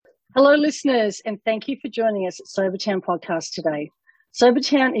Hello, listeners, and thank you for joining us at Sobertown Podcast today.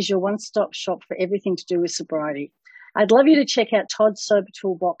 Sobertown is your one-stop shop for everything to do with sobriety. I'd love you to check out Todd's Sober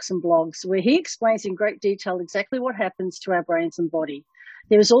Toolbox and blogs, where he explains in great detail exactly what happens to our brains and body.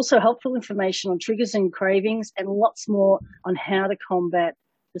 There is also helpful information on triggers and cravings and lots more on how to combat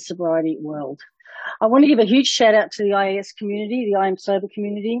the sobriety world. I want to give a huge shout out to the IAS community, the I Am Sober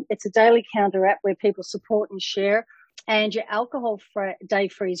community. It's a daily counter app where people support and share, and your alcohol day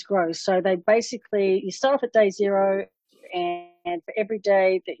freeze grows. So you start off at day 0, and for every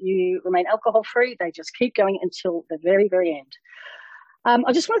day that you remain alcohol free, they just keep going until the very, very end.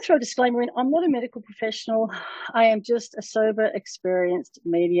 I just want to throw a disclaimer in. I'm not a medical professional. I am just a sober, experienced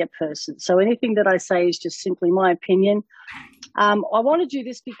media person. So anything that I say is just simply my opinion. I want to do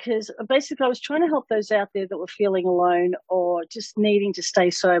this because basically I was trying to help those out there that were feeling alone or just needing to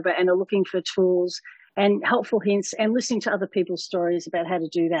stay sober and are looking for tools and helpful hints and listening to other people's stories about how to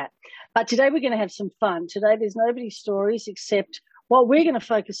do that. But today we're going to have some fun. Today there's nobody's stories except what we're going to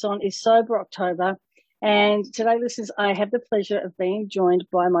focus on is Sober October. And today, listeners, I have the pleasure of being joined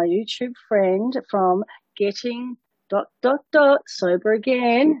by my YouTube friend from Getting ... Sober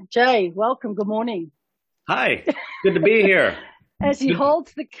Again. Jay, welcome. Good morning. Hi. Good to be here. As he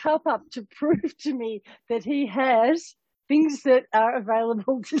holds the cup up to prove to me that he has things that are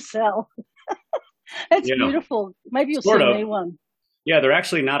available to sell. That's beautiful. Maybe you'll send me one. Yeah, they're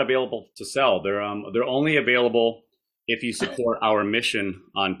actually not available to sell. They're only available if you support our mission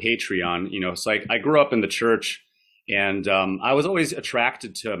on Patreon. So I grew up in the church, and I was always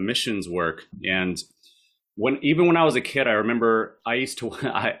attracted to missions work. And even when I was a kid, I remember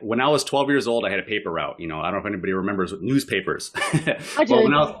when I was 12 years old, I had a paper route. I don't know if anybody remembers newspapers. I do.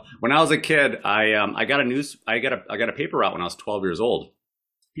 Well, when I was a kid, I got a paper route when I was 12 years old,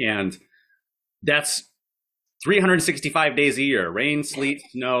 and that's 365 days a year, rain, sleet,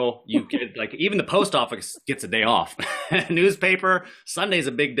 snow. You get even the post office gets a day off. Newspaper, Sunday's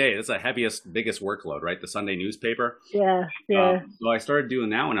a big day. That's the biggest workload, right? The Sunday newspaper. Yeah. So I started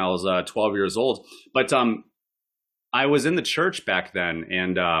doing that when I was 12 years old. But I was in the church back then,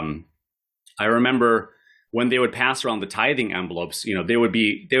 and I remember when they would pass around the tithing envelopes. They would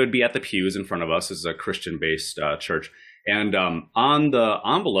be at the pews in front of us. This is a Christian-based church, and on the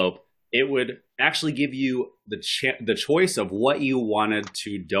envelope, it would actually give you the choice of what you wanted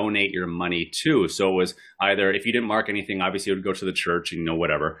to donate your money to. So it was either, if you didn't mark anything, obviously it would go to the church,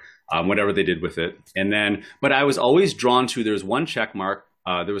 whatever they did with it. And then, but I was always drawn to, there's one check mark,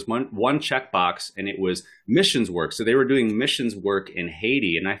 there was one check box, and it was missions work. So they were doing missions work in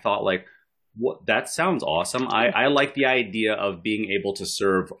Haiti. And I thought, what, that sounds awesome. I like the idea of being able to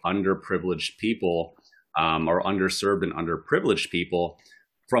serve underprivileged people, or underserved and underprivileged people,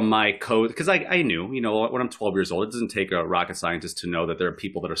 from my code, because I knew, when I'm 12 years old, it doesn't take a rocket scientist to know that there are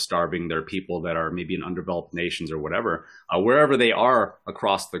people that are starving, there are people that are maybe in underdeveloped nations or whatever, wherever they are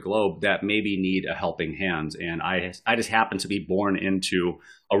across the globe, that maybe need a helping hand. And I just happened to be born into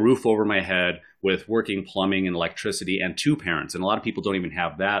a roof over my head with working plumbing and electricity and 2 parents. And a lot of people don't even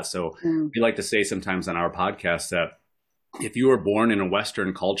have that. So we like to say sometimes on our podcast that if you were born in a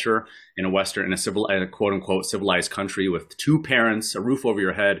Western culture, in a quote unquote civilized country with 2 parents, a roof over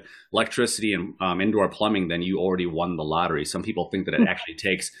your head, electricity, and indoor plumbing, then you already won the lottery. Some people think that it actually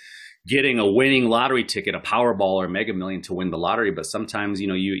takes getting a winning lottery ticket, a Powerball or Mega Million to win the lottery. But sometimes,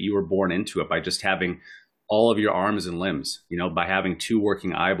 you were born into it by just having all of your arms and limbs, by having 2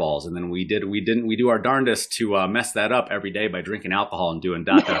 working eyeballs. And then we do our darndest to mess that up every day by drinking alcohol and doing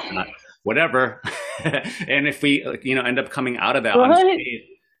whatever. And if we, end up coming out of that unscathed,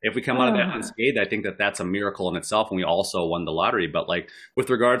 if we come out of that unscathed, I think that that's a miracle in itself. And we also won the lottery. But with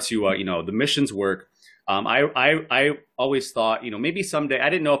regard to, the missions work, I always thought, maybe someday, I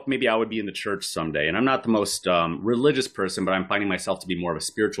didn't know if maybe I would be in the church someday. And I'm not the most religious person, but I'm finding myself to be more of a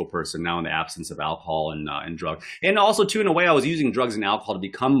spiritual person now in the absence of alcohol and drugs. And also, too, in a way, I was using drugs and alcohol to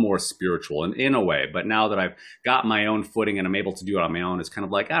become more spiritual in a way. But now that I've got my own footing and I'm able to do it on my own, it's kind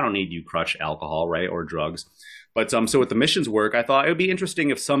of I don't need you crush alcohol, right, or drugs. But so with the missions work, I thought it would be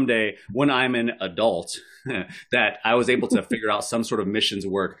interesting if someday when I'm an adult that I was able to figure out some sort of missions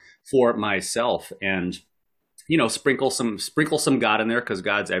work for myself and, sprinkle some God in there, because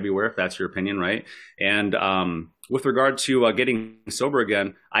God's everywhere, if that's your opinion, right? And with regard to getting sober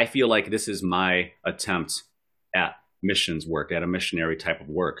again, I feel like this is my attempt at missions work, at a missionary type of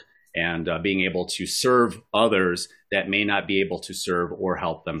work. And being able to serve others that may not be able to serve or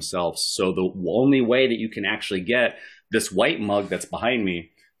help themselves. So the only way that you can actually get this white mug that's behind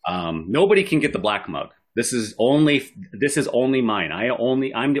me, nobody can get the black mug. this is only mine.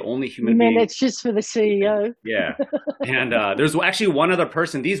 I'm the only human Man, being. that's just for the CEO. Yeah. And there's actually one other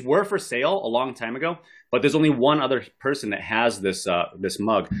person. These were for sale a long time ago, but there's only one other person that has this this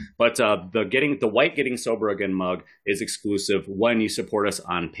mug. But the white Getting Sober Again mug is exclusive when you support us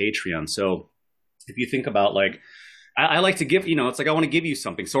on Patreon. So if you think about like, I like to give, it's like I want to give you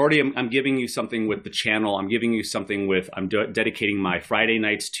something. So already I'm giving you something with the channel. I'm giving you something with, dedicating my Friday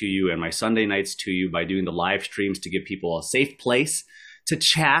nights to you and my Sunday nights to you by doing the live streams to give people a safe place to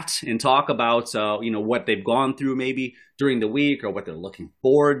chat and talk about, what they've gone through maybe during the week, or what they're looking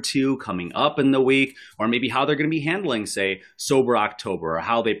forward to coming up in the week, or maybe how they're going to be handling, say, Sober October, or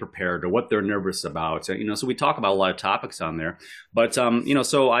how they prepared, or what they're nervous about. So we talk about a lot of topics on there. But,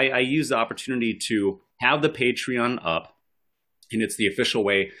 so I use the opportunity to have the Patreon up, and it's the official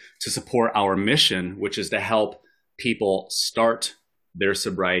way to support our mission, which is to help people start their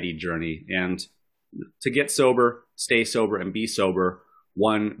sobriety journey and to get sober, stay sober, and be sober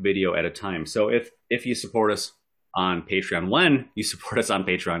one video at a time. So if you support us on Patreon, when you support us on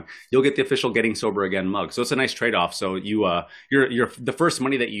Patreon, you'll get the official Getting Sober Again mug. So it's a nice trade-off. So you're the first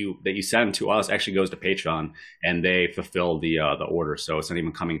money that you send to us actually goes to Patreon, and they fulfill the order. So it's not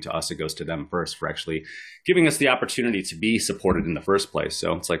even coming to us; it goes to them first for actually giving us the opportunity to be supported in the first place.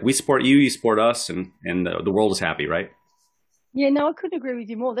 So it's like we support you, you support us, and the world is happy, right? Yeah, no, I couldn't agree with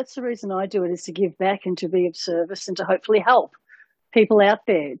you more. That's the reason I do it, is to give back and to be of service and to hopefully help people out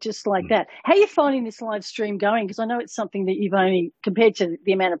there just like that. How are you finding this live stream going? Because I know it's something that you've only, compared to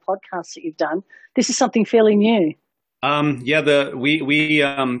the amount of podcasts that you've done, this is something fairly new. Today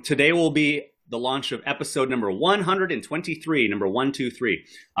will be the launch of episode number 123, number 123.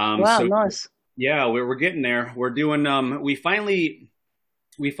 Wow, so, nice. Yeah, we're getting there. We're doing, we finally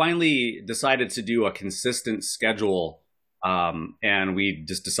decided to do a consistent schedule. And we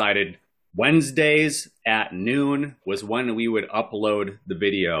just decided Wednesdays at noon was when we would upload the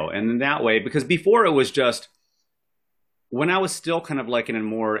video. And in that way, because before it was just when I was still kind of like in a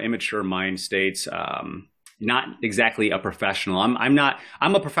more immature mind state, not exactly a professional.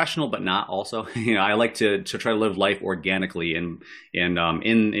 I'm a professional, but not also, I like to try to live life organically and in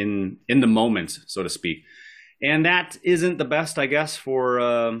the moment, so to speak. And that isn't the best, I guess, for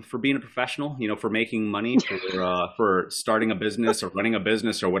being a professional, for making money, for starting a business or running a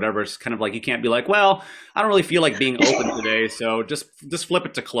business or whatever. It's kind of like you can't be like, well, I don't really feel like being open today, so just flip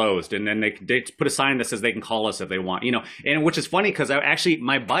it to closed, and then they put a sign that says they can call us if they want, And which is funny because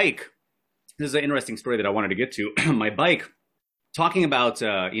my bike. This is an interesting story that I wanted to get to. My bike. Talking about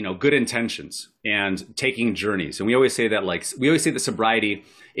good intentions and taking journeys, and we always say that sobriety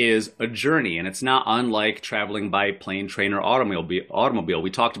is a journey, and it's not unlike traveling by plane, train, or automobile. We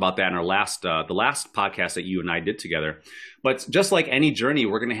talked about that in our the last podcast that you and I did together. But just like any journey,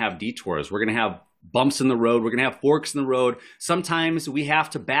 we're going to have detours. We're going to have bumps in the road. We're going to have forks in the road. Sometimes we have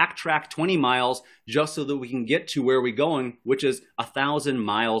to backtrack 20 miles just so that we can get to where we're going, which is 1,000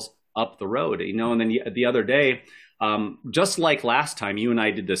 miles up the road. And then the other day. Just like last time you and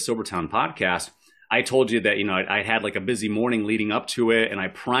I did the Sobertown podcast, I told you that, I had like a busy morning leading up to it, and I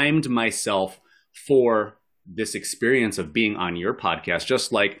primed myself for this experience of being on your podcast.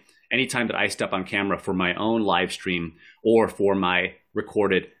 Just like anytime that I step on camera for my own live stream or for my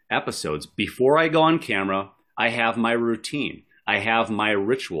recorded episodes, before I go on camera, I have my routine. I have my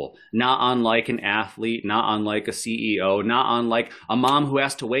ritual, not unlike an athlete, not unlike a CEO, not unlike a mom who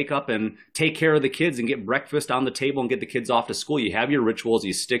has to wake up and take care of the kids and get breakfast on the table and get the kids off to school. You have your rituals,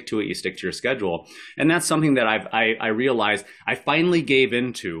 you stick to it, you stick to your schedule. And that's something that I realized I finally gave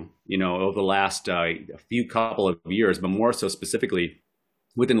into, over the last few couple of years, but more so specifically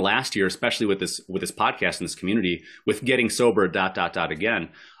within last year, especially with this podcast and this community, with Getting Sober, again,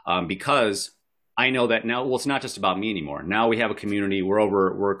 because I know that now, well, it's not just about me anymore. Now we have a community.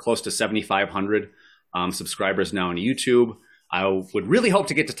 We're close to 7,500 subscribers now on YouTube. I would really hope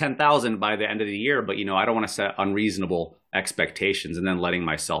to get to 10,000 by the end of the year, but I don't want to set unreasonable expectations and then letting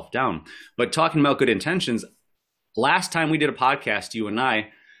myself down. But talking about good intentions, last time we did a podcast, you and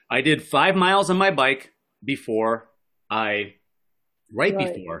I did 5 miles on my bike before I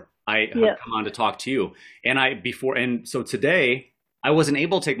come on to talk to you. And so today I wasn't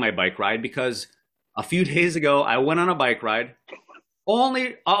able to take my bike ride because a few days ago, I went on a bike ride.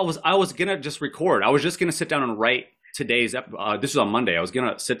 I was gonna just record. I was just gonna sit down and write today's. This was on Monday. I was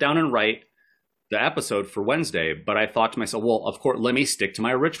gonna sit down and write the episode for Wednesday. But I thought to myself, well, of course, let me stick to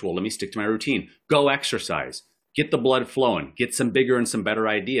my ritual. Let me stick to my routine. Go exercise. Get the blood flowing. Get some bigger and some better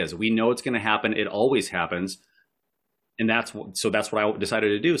ideas. We know it's gonna happen. It always happens. And that's what I decided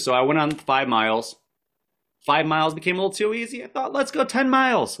to do. So I went on 5 miles. 5 miles became a little too easy. I thought, let's go 10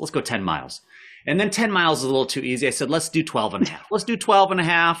 miles. Let's go 10 miles. And then 10 miles is a little too easy. I said, let's do 12 and a half. Let's do 12 and a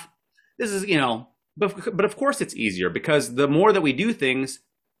half. This is, but of course it's easier because the more that we do things,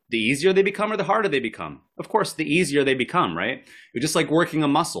 the easier they become or the harder they become. Of course, the easier they become, right? It's just like working a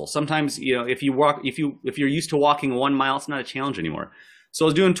muscle. Sometimes, if you're used to walking 1 mile, it's not a challenge anymore. So I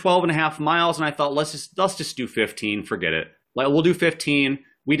was doing 12 and a half miles and I thought, let's just do 15, forget it. Like, we'll do 15.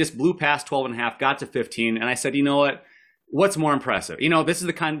 We just blew past 12 and a half, got to 15. And I said, you know what? What's more impressive? This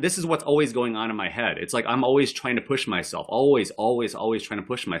is what's always going on in my head. It's like, I'm always trying to push myself, always trying to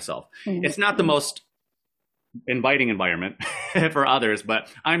push myself. Mm-hmm. It's not the most inviting environment for others, but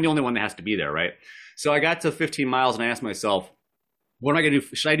I'm the only one that has to be there, right? So I got to 15 miles and I asked myself, what am I going to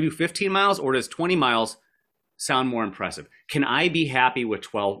do? Should I do 15 miles or does 20 miles sound more impressive? Can I be happy with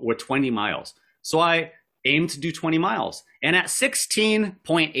 20 miles? So I aimed to do 20 miles. And at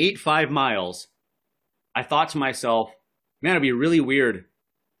 16.85 miles, I thought to myself, man, it'd be really weird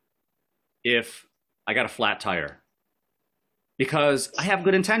if I got a flat tire because I have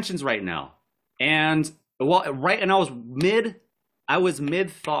good intentions right now. And I was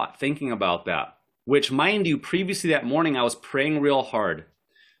mid thought thinking about that, which, mind you, previously that morning I was praying real hard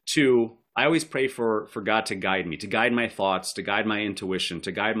I always pray for God to guide me, to guide my thoughts, to guide my intuition,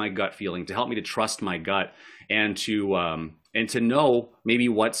 to guide my gut feeling, to help me to trust my gut and to know maybe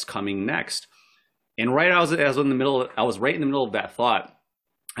what's coming next. And I was right in the middle of that thought.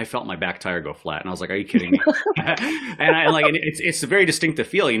 I felt my back tire go flat, and I was like, "Are you kidding me?" It's a very distinctive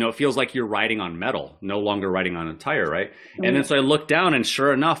feeling. It feels like you're riding on metal, no longer riding on a tire, right? Mm-hmm. And then so I looked down, and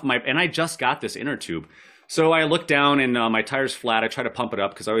sure enough, I just got this inner tube. So I looked down, and my tire's flat. I try to pump it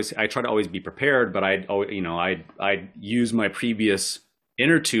up because I try to always be prepared, but I used my previous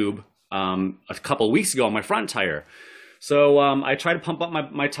inner tube a couple of weeks ago on my front tire. So I tried to pump up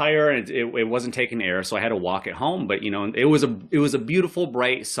my tire and it wasn't taking air, so I had to walk it home. But it was a beautiful,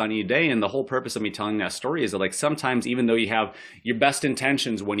 bright, sunny day, and the whole purpose of me telling that story is that, like, sometimes even though you have your best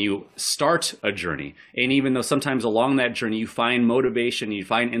intentions when you start a journey, and even though sometimes along that journey you find motivation, you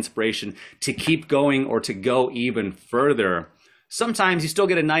find inspiration to keep going or to go even further, sometimes you still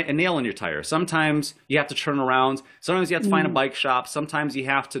get a nail in your tire. Sometimes you have to turn around. Sometimes you have to find a bike shop. Sometimes you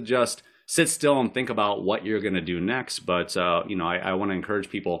have to just sit still and think about what you're going to do next. But, I want to encourage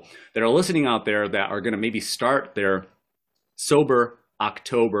people that are listening out there that are going to maybe start their sober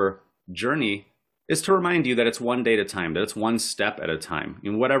October journey is to remind you that it's one day at a time, that it's one step at a time.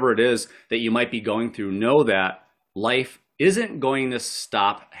 And whatever it is that you might be going through, know that life isn't going to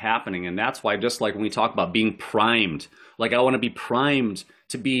stop happening. And that's why, just like when we talk about being primed, like I want to be primed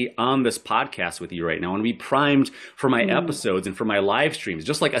to be on this podcast with you right now. I want to be primed for my episodes and for my live streams.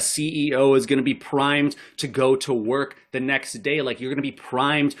 Just like a CEO is going to be primed to go to work the next day, like you're going to be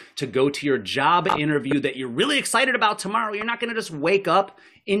primed to go to your job interview that you're really excited about tomorrow. You're not going to just wake up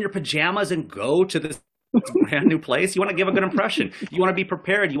in your pajamas and go to this brand new place. You want to give a good impression. You want to be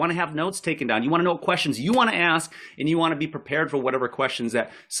prepared. You want to have notes taken down. You want to know what questions you want to ask, and you want to be prepared for whatever questions that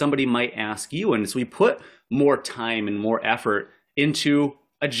somebody might ask you. And so we put more time and more effort into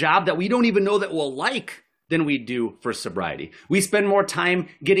a job that we don't even know that we'll like than we do for sobriety. We spend more time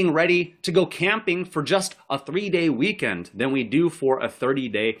getting ready to go camping for just a 3-day weekend than we do for a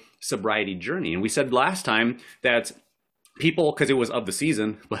 30-day sobriety journey. And we said last time that people, because it was of the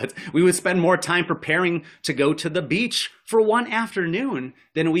season, but we would spend more time preparing to go to the beach for one afternoon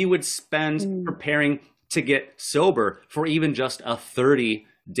than we would spend preparing to get sober for even just a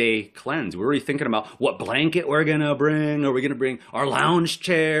 30-day cleanse. We're already thinking about what blanket we're going to bring. Are we going to bring our lounge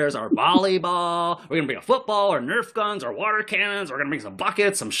chairs, our volleyball? We're going to bring a football, or Nerf guns, or water cannons. We're going to bring some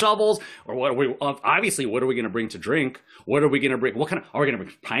buckets, some shovels, or what are we going to bring to drink? What are we going to bring? Are we going to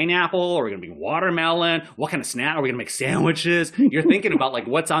bring pineapple? Are we going to bring watermelon? What kind of snack? Are we going to make sandwiches? You're thinking about like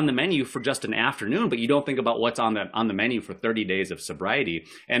what's on the menu for just an afternoon, but you don't think about what's on the menu for 30 days of sobriety.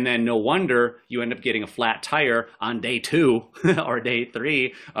 And then no wonder you end up getting a flat tire on day 2 or day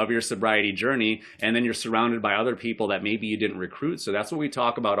 3 of your sobriety journey. And then you're surrounded by other people that maybe you didn't recruit. So that's what we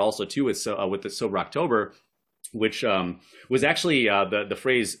talk about also too with the Sober October, which was actually the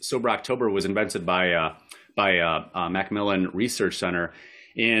phrase Sober October was invented by Macmillan Research Center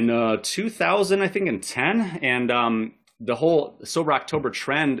in 2000, I think, in 10. And the whole Sober October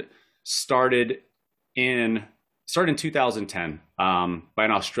trend started in 2010 by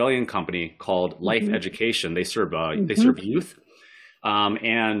an Australian company called Life Education. They serve youth,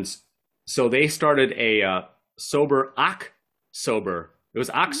 and so they started a sober October. It was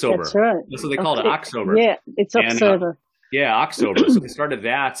October. That's right. That's what they called it, October. Yeah, it's October. Yeah, October. So they started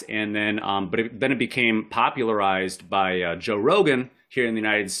that, and then then it became popularized by Joe Rogan here in the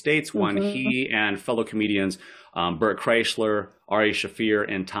United States when he and fellow comedians Bert Kreischer, Ari Shafir,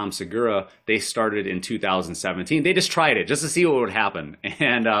 and Tom Segura, they started in 2017. They just tried it just to see what would happen.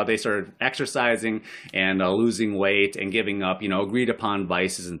 And they started exercising and losing weight and giving up, agreed upon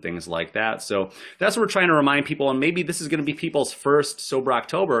vices and things like that. So that's what we're trying to remind people. And maybe this is going to be people's first Sober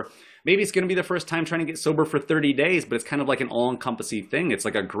October. Maybe it's going to be the first time trying to get sober for 30 days, but it's kind of like an all-encompassing thing. It's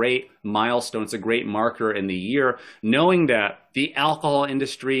like a great milestone. It's a great marker in the year, knowing that the alcohol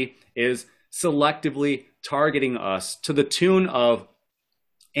industry is selectively targeting us to the tune of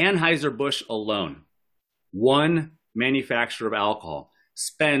Anheuser-Busch alone. One manufacturer of alcohol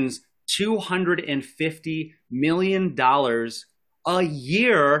spends $250 million a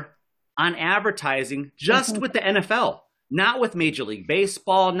year on advertising just with the NFL. Not with Major League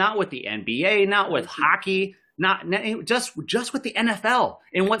Baseball, not with the NBA, not with hockey, just with the NFL.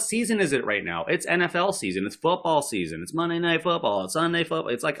 And what season is it right now? It's NFL season. It's football season. It's Monday Night Football. It's Sunday Football.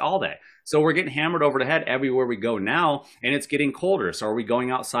 It's like all day. So we're getting hammered over the head everywhere we go now, and it's getting colder. So are we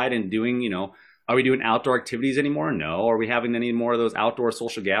going outside and doing, are we doing outdoor activities anymore? No. Are we having any more of those outdoor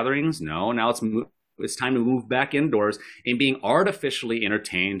social gatherings? No. Now it's time to move back indoors and being artificially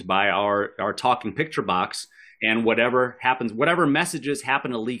entertained by our talking picture box. And whatever happens, whatever messages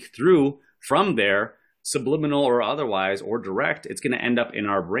happen to leak through from there, subliminal or otherwise, or direct, it's going to end up in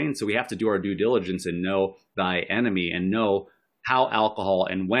our brain. So we have to do our due diligence and know thy enemy and know how alcohol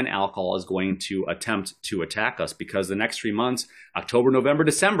and when alcohol is going to attempt to attack us. Because the next 3 months, October, November,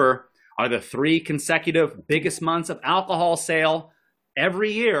 December, are the 3 consecutive biggest months of alcohol sale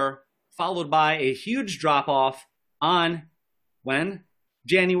every year, followed by a huge drop off on when?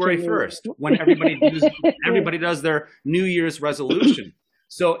 January 1st, when everybody does their New Year's resolution.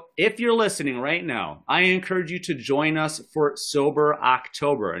 So if you're listening right now, I encourage you to join us for Sober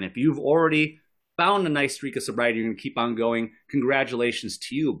October. And if you've already found a nice streak of sobriety, you're going to keep on going, congratulations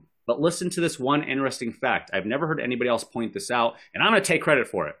to you. But listen to this one interesting fact. I've never heard anybody else point this out, and I'm going to take credit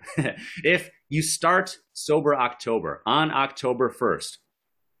for it. If you start Sober October on October 1st,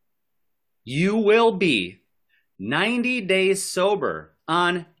 you will be 90 days sober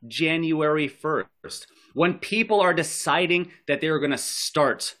on January 1st, when people are deciding that they're going to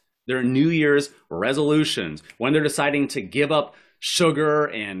start their New Year's resolutions, when they're deciding to give up sugar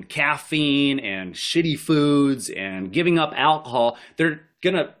and caffeine and shitty foods and giving up alcohol, they're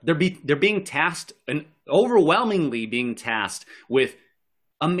being tasked, and overwhelmingly being tasked with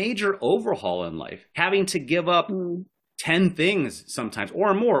a major overhaul in life, having to give up 10 things sometimes,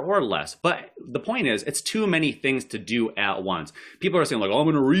 or more or less. But the point is, it's too many things to do at once. People are saying like, oh, I'm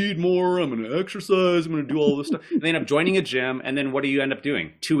going to read more, I'm going to exercise, I'm going to do all this stuff. And they end up joining a gym, and then what do you end up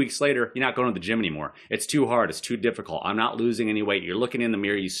doing? 2 weeks later, you're not going to the gym anymore. It's too hard. It's too difficult. I'm not losing any weight. You're looking in the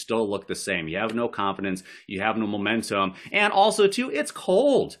mirror, you still look the same. You have no confidence. You have no momentum. And also, too, it's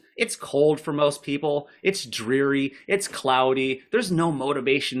cold. It's cold for most people. It's dreary. It's cloudy. There's no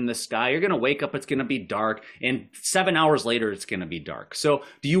motivation in the sky. You're going to wake up, it's going to be dark, and 7 hours later, it's going to be dark. So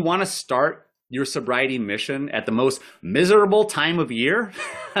do you want to start your sobriety mission at the most miserable time of year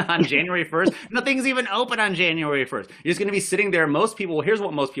on January 1st? Nothing's even open on January 1st. You're just going to be sitting there. Most people, here's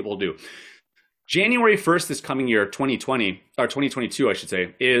what most people do. January 1st this coming year, 2020, or 2022, I should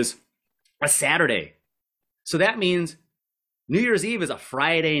say, is a Saturday. So that means New Year's Eve is a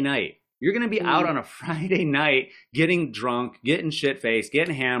Friday night. You're going to be out on a Friday night, getting drunk, getting shit-faced,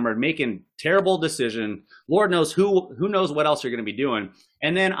 getting hammered, making terrible decisions. Lord knows who knows what else you're going to be doing.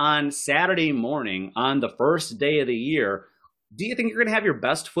 And then on Saturday morning, on the first day of the year, do you think you're going to have your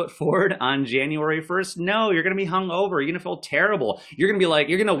best foot forward on January 1st? No, you're going to be hungover. You're going to feel terrible. You're going to be like,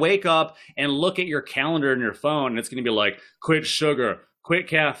 you're going to wake up and look at your calendar and your phone, and it's going to be like, quit sugar, quit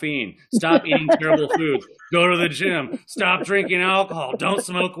caffeine, stop eating terrible foods, go to the gym, stop drinking alcohol, don't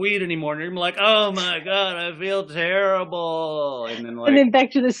smoke weed anymore. And you're gonna be like, oh my God, I feel terrible. And then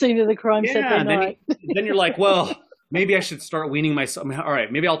back to the scene of the crime Saturday night. Then you're like, well, maybe I should start weaning myself. All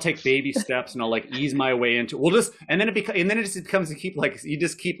right, maybe I'll take baby steps and I'll like ease my way into. We'll just and then it just becomes to keep like what's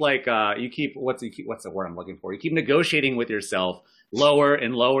the word I'm looking for? You keep negotiating with yourself lower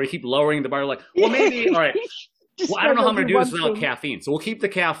and lower. You keep lowering the bar. Like, well, maybe all right. Well, I don't know how I'm going to do this without caffeine. So we'll keep the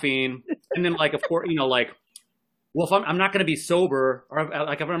caffeine. And then like, of course, well, if I'm not going to be sober, or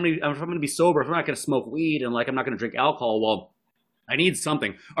like if I'm going to be sober, if I'm not going to smoke weed and like I'm not going to drink alcohol, well, I need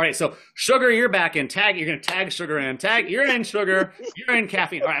something. All right, so sugar, you're back in. You're going to tag sugar in. You're in sugar. You're in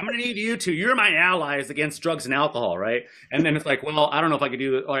caffeine. All right, I'm going to need you two. You're my allies against drugs and alcohol, right? And then it's like, well, I don't know if I could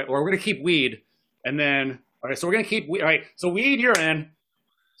do that. All right, or we're going to keep weed. And then, all right, so we're going to keep weed. All right, so weed, you're in.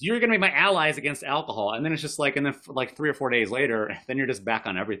 You're going to be my allies against alcohol. And then it's just like, and then like 3 or 4 days later, then you're just back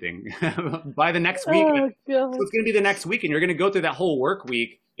on everything. By the next week, so it's going to be the next week, and you're going to go through that whole work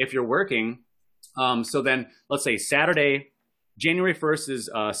week if you're working. So then let's say Saturday, January 1st is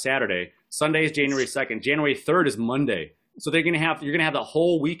Saturday. Sunday is January 2nd. January 3rd is Monday. So you're gonna have the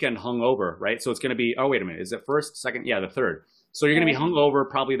whole weekend hung over, right? So it's gonna be, oh, wait a minute, is it first, second? Yeah, the third. So you're gonna be hung over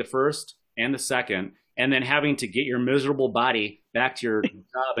probably the first and the second, and then having to get your miserable body back to your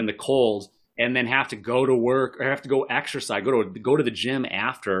job in the cold, and then have to go to work or have to go exercise, go to the gym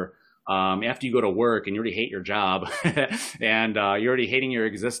after you go to work, and you already hate your job and you're already hating your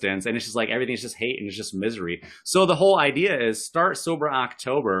existence, and it's just like everything's just hate and it's just misery. So the whole idea is start Sober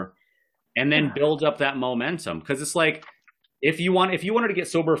October and then build up that momentum, because it's like if you wanted to get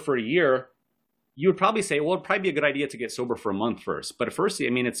sober for a year, you would probably say, well, it'd probably be a good idea to get sober for a month first. But at first, I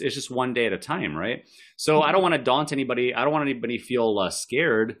mean, it's just one day at a time, right? So I don't want to daunt anybody. I don't want anybody to feel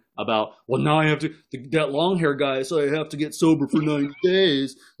scared about, well, now I have to, that long hair guy, so I have to get sober for 90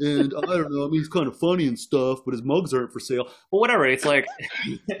 days. And I don't know, I mean, he's kind of funny and stuff, but his mugs aren't for sale. Well, whatever. It's like,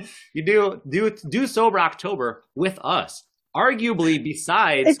 you do Sober October with us. Arguably,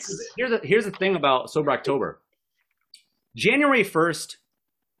 besides, here's the thing about Sober October. January 1st,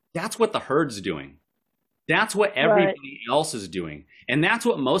 that's what the herd's doing. That's what everybody else is doing. And that's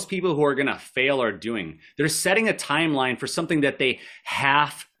what most people who are going to fail are doing. They're setting a timeline for something that they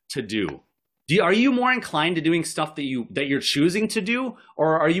have to do. Are you more inclined to doing stuff that you're choosing to do?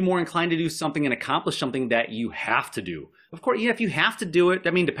 Or are you more inclined to do something and accomplish something that you have to do? Of course, yeah, if you have to do it,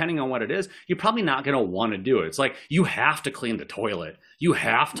 I mean, depending on what it is, you're probably not going to want to do it. It's like you have to clean the toilet. You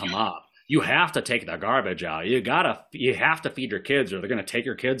have to mop. You have to take the garbage out. You have to feed your kids, or they're going to take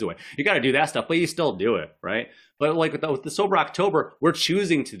your kids away. You got to do that stuff, but you still do it, right? But like with the Sober October, we're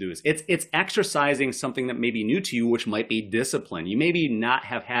choosing to do this. It's exercising something that may be new to you, which might be discipline. You maybe not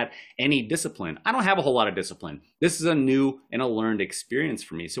have had any discipline. I don't have a whole lot of discipline. This is a new and a learned experience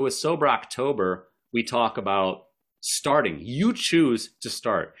for me. So with Sober October, we talk about starting. You choose to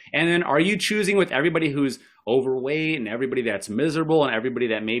start. And then are you choosing with everybody who's overweight and everybody that's miserable and everybody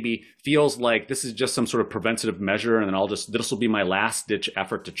that maybe feels like this is just some sort of preventative measure and then this will be my last ditch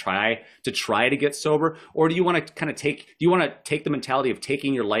effort to try to get sober? Or do you want to take the mentality of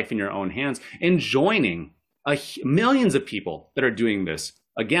taking your life in your own hands and joining millions of people that are doing this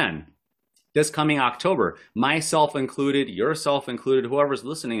again this coming October, myself included, yourself included, whoever's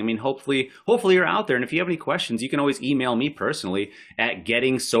listening? I mean, hopefully you're out there. And if you have any questions, you can always email me personally at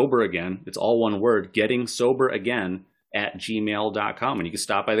gettingsoberagain. It's all one word, gettingsoberagain@gmail.com. And you can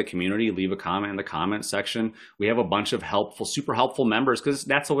stop by the community, leave a comment in the comment section. We have a bunch of super helpful members, because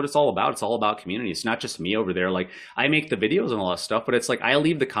that's what it's all about. It's all about community. It's not just me over there. Like, I make the videos and all that stuff, but it's like I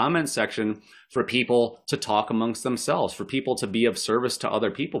leave the comment section for people to talk amongst themselves, for people to be of service to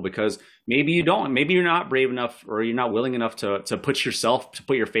other people, because maybe you're not brave enough, or you're not willing enough to put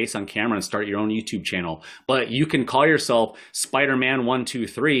your face on camera and start your own YouTube channel. But you can call yourself Spider-Man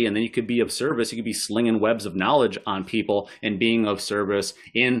 123, and then you could be of service. You could be slinging webs of knowledge on people and being of service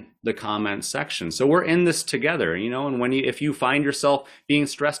in the comment section. So we're in this together, and if you find yourself being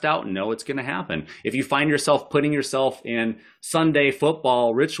stressed out, know it's going to happen. If you find yourself putting yourself in Sunday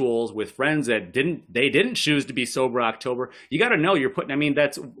football rituals with friends that didn't choose to be Sober October, you got to know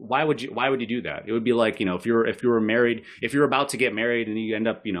that's why would you do that? It would be like, if you were married, if you're about to get married and you end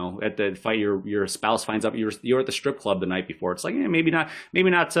up, at the fight, your spouse finds out you're at the strip club the night before. It's like, maybe not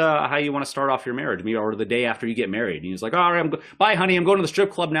how you want to start off your marriage, or the day after you get married. And he's like, all right, bye honey, I'm going to the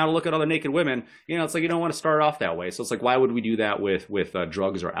strip club now to look at other naked women. It's like, you don't want to start off that way. So it's like, why would we do that with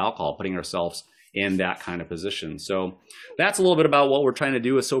drugs or alcohol, putting ourselves in that kind of position? So that's a little bit about what we're trying to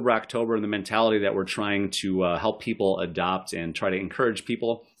do with Sober October, and the mentality that we're trying to help people adopt and try to encourage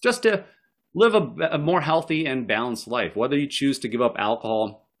people just to live a more healthy and balanced life. Whether you choose to give up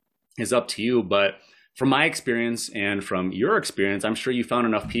alcohol is up to you, but from my experience and from your experience, I'm sure you found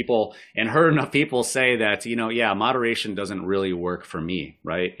enough people and heard enough people say that, moderation doesn't really work for me,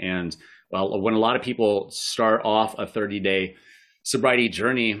 right? And well, when a lot of people start off a 30-day sobriety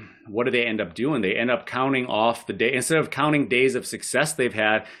journey, what do they end up doing? They end up counting off the day. Instead of counting days of success they've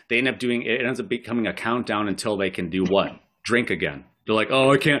had, it ends up becoming a countdown until they can do what? Drink again. They're like,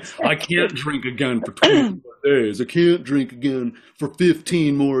 oh, I can't drink again for 20 more days. I can't drink again for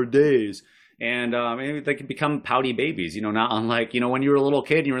 15 more days. And maybe they can become pouty babies, not unlike, when you were a little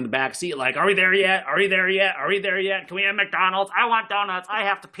kid and you were in the back seat, like, are we there yet? Are we there yet? Are we there yet? Can we have McDonald's? I want donuts. I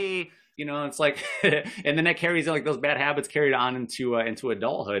have to pee. It's like, and then that carries like those bad habits carried on into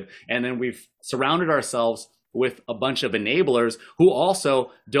adulthood. And then we've surrounded ourselves with a bunch of enablers who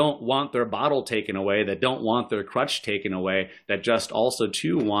also don't want their bottle taken away, that don't want their crutch taken away, that just also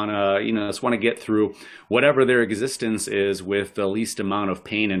too want to, just want to get through whatever their existence is with the least amount of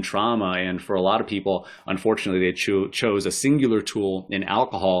pain and trauma. And for a lot of people, unfortunately, they chose a singular tool in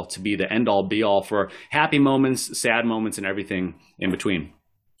alcohol to be the end all be all for happy moments, sad moments, and everything in between.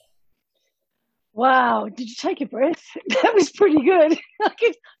 Wow, did you take a breath? That was pretty good.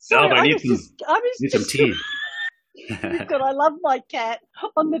 Sorry, I need some tea. God, I love my cat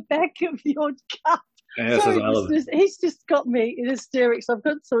on the back of your cup. Yes, he's just got me in hysterics. I've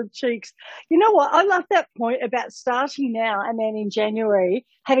got sore cheeks. You know what? I love that point about starting now and then in January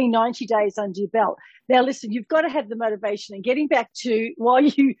having 90 days under your belt. Now, listen, you've got to have the motivation, and getting back to why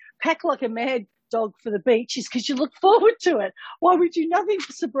you pack like a mad dog for the beach is because you look forward to it. Why we do nothing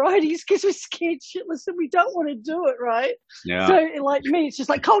for sobriety is because we're scared shitless and we don't want to do it, right? Yeah. So like me, it's just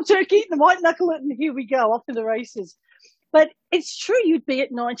like cold turkey and the white knuckle it, and here we go, off to the races. But it's true, you'd be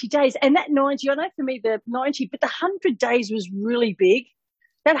at 90 days. And that 90, I know for me the 90, but the 100 days was really big.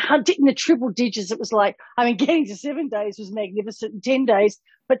 That 100 in the triple digits, it was like, getting to 7 days was magnificent, 10 days.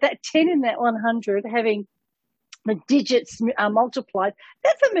 But that 10 in that 100, having the digits multiplied,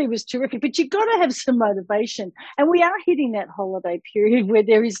 that for me was terrific. But you've got to have some motivation. And we are hitting that holiday period where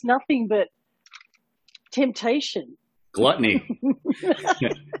there is nothing but temptation. Gluttony.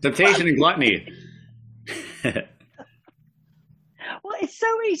 Temptation and gluttony. Well, it's so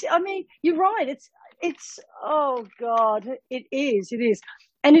easy. You're right. It's, oh God, it is.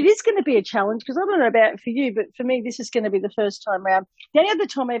 And it is going to be a challenge, because I don't know about it for you, but for me, this is going to be the first time around. The only other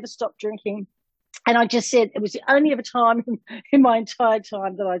time I ever stopped drinking, and I just said it was the only other time in my entire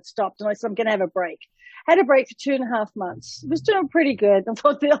time that I'd stopped, and I said, I'm going to have a break. Had a break for 2.5 months. Was doing pretty good. I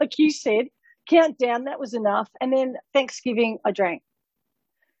thought that, like you said, countdown, that was enough. And then Thanksgiving, I drank.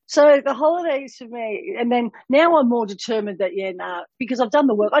 So the holidays for me, and then now I'm more determined that, because I've done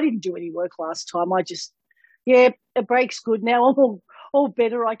the work. I didn't do any work last time. I just, a break's good. Now I'm all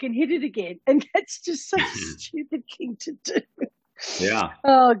better. I can hit it again. And that's just such a stupid thing to do. Yeah.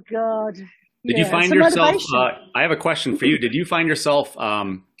 Oh, God. Did you find yourself, I have a question for you. Did you find yourself,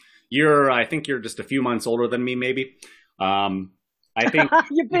 I think you're just a few months older than me, maybe. I think.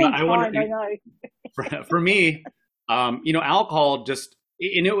 You're being kind, I know. For me, alcohol just,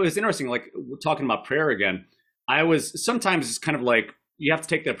 and it was interesting, like we're talking about prayer again. I was sometimes it's kind of like, you have to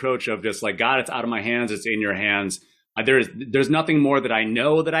take the approach of just like, God, it's out of my hands. It's in your hands. There's nothing more that I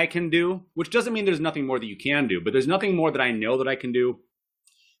know that I can do, which doesn't mean there's nothing more that you can do, but there's nothing more that I know that I can do.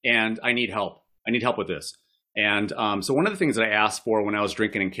 And I need help. I need help with this. And so one of the things that I asked for when I was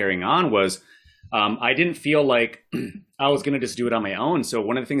drinking and carrying on was, I didn't feel like I was going to just do it on my own. So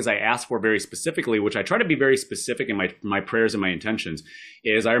one of the things I asked for very specifically, which I try to be very specific in my prayers and my intentions,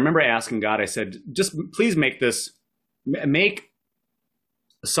 is I remember asking God, I said, just please make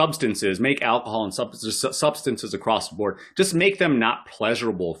substances, make alcohol and substances across the board, just make them not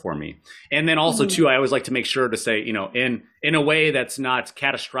pleasurable for me. And then also too, I always like to make sure to say, in a way that's not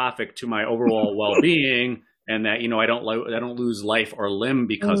catastrophic to my overall well-being, and that, I don't lose life or limb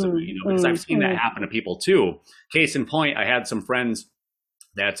because of it, because I've seen that happen to people too. Case in point, I had some friends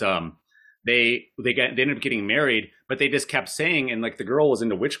that they ended up getting married, but they just kept saying, and like the girl was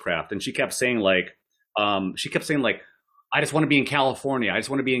into witchcraft, and she kept saying like, I just want to be in California. I just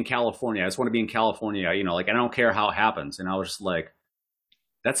want to be in California. I just want to be in California. Like, I don't care how it happens. And I was just like,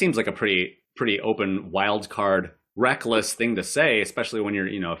 that seems like a pretty open wild card, reckless thing to say, especially when you're,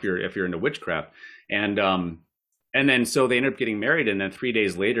 if you're into witchcraft. And then so they ended up getting married, and then 3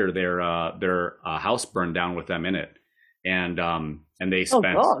 days later, their house burned down with them in it. And they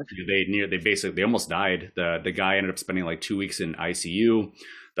spent, they almost died. The guy ended up spending like 2 weeks in ICU.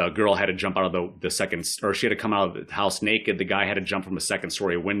 The girl had to jump out of the second, or she had to come out of the house naked. The guy had to jump from a second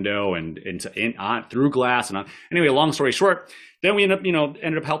story window and through glass and on. Anyway, long story short, then we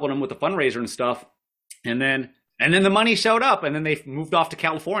ended up helping them with the fundraiser and stuff. And then the money showed up, and then they moved off to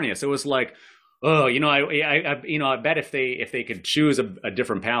California. So it was like, oh, I bet if they could choose a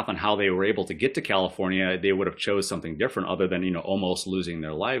different path on how they were able to get to California, they would have chose something different other than, almost losing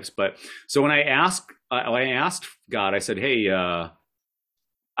their lives. But so when I asked God, I said, hey,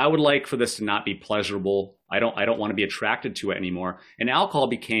 I would like for this to not be pleasurable. I don't want to be attracted to it anymore. And alcohol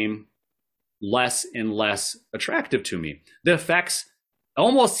became less and less attractive to me. The effects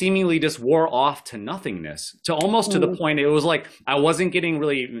almost seemingly just wore off to nothingness, to almost to the point it was like I wasn't getting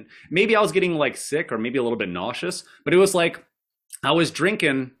really, maybe I was getting like sick or maybe a little bit nauseous, but it was like I was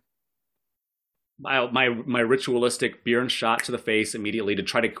drinking my ritualistic beer and shot to the face immediately to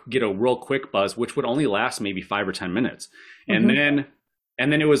try to get a real quick buzz, which would only last maybe 5 or 10 minutes. And then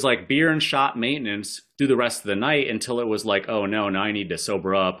And then it was like beer and shot maintenance through the rest of the night until it was like, oh no, now I need to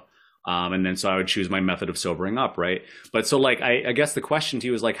sober up. And then so I would choose my method of sobering up, right? But so like I guess the question to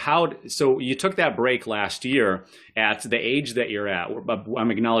you is like so you took that break last year at the age that you're at.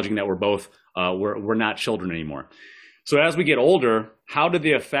 I'm acknowledging that we're both we're not children anymore. So as we get older, how did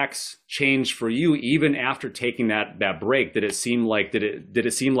the effects change for you even after taking that break? Did it seem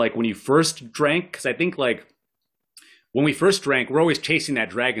like when you first drank? Because I think like when we first drank, we're always chasing that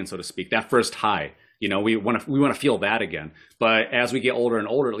dragon, so to speak, that first high. You know, we want to feel that again. But as we get older and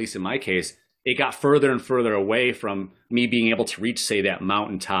older, at least in my case, it got further and further away from me being able to reach, say, that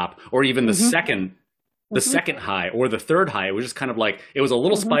mountaintop, or even the second high or the third high. It was just kind of like it was a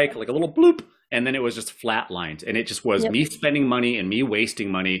little spike, like a little bloop, and then it was just flatlined. And it just was me spending money and me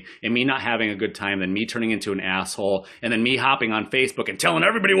wasting money and me not having a good time, then me turning into an asshole, and then me hopping on Facebook and telling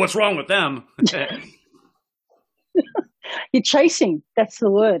everybody what's wrong with them. You're chasing. That's the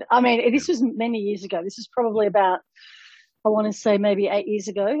word. I mean, this was many years ago. This is probably about, I want to say maybe 8 years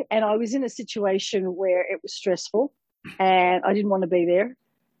ago. And I was in a situation where it was stressful and I didn't want to be there.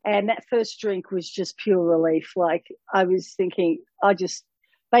 And that first drink was just pure relief. Like I was thinking,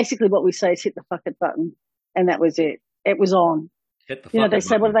 basically what we say is hit the fuck it button. And that was it. It was on. Hit the fuck it button.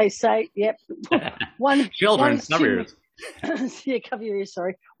 Say, what do they say? Yep. Children, cover your ears. Yeah, cover your ears,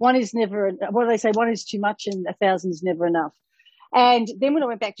 sorry. What do they say? One is too much and 1,000 is never enough. And then when I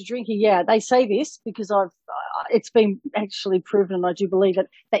went back to drinking, they say this because it's been actually proven, and I do believe it,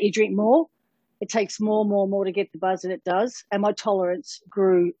 that you drink more. It takes more to get the buzz, and it does. And my tolerance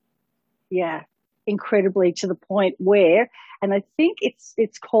grew, incredibly to the point where, and I think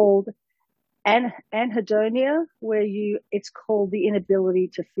it's called anhedonia, where it's called the inability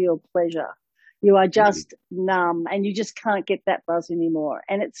to feel pleasure. You are just numb and you just can't get that buzz anymore.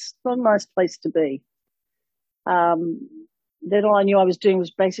 And it's not a nice place to be. Then all I knew I was doing was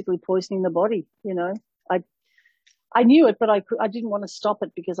basically poisoning the body. You know, I knew it, but I didn't want to stop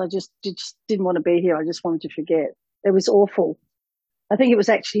it because I just didn't want to be here. I just wanted to forget. It was awful. I think it was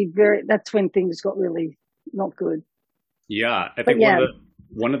actually that's when things got really not good. Yeah. I think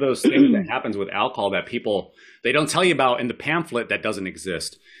one of those things that happens with alcohol that people, they don't tell you about in the pamphlet that doesn't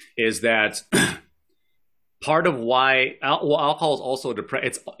exist is that part of why alcohol is also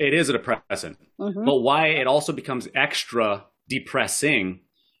it is a depressant, but why it also becomes extra depressing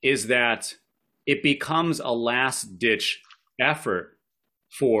is that it becomes a last ditch effort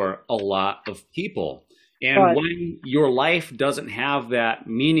for a lot of people. And when your life doesn't have that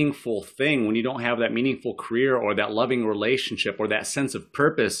meaningful thing, when you don't have that meaningful career or that loving relationship or that sense of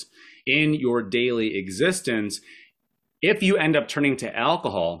purpose in your daily existence, if you end up turning to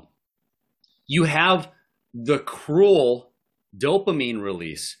alcohol, you have the cruel dopamine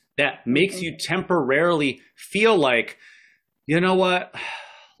release that makes you temporarily feel like, you know what,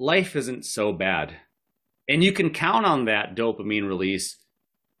 life isn't so bad. And you can count on that dopamine release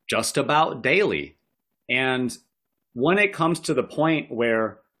just about daily. And when it comes to the point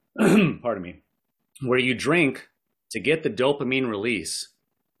where, pardon me, where you drink to get the dopamine release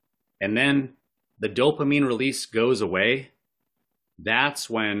and then the dopamine release goes away, that's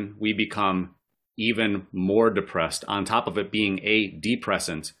when we become even more depressed, on top of it being a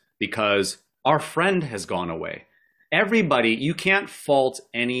depressant, because our friend has gone away. Everybody, you can't fault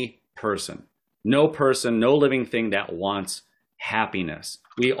any person. No person, no living thing that wants happiness.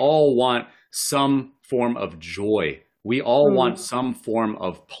 We all want some form of joy. We all want some form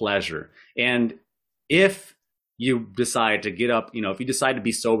of pleasure. And if you decide to get up, if you decide to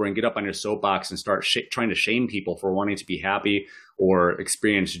be sober and get up on your soapbox and start trying to shame people for wanting to be happy or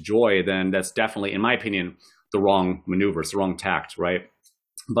experience joy, then that's definitely, in my opinion, the wrong maneuver. It's the wrong tact, right?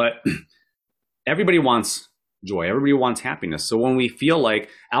 But everybody wants joy. Everybody wants happiness. So when we feel like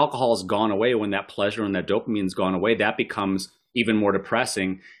alcohol has gone away, when that pleasure and that dopamine's gone away, that becomes even more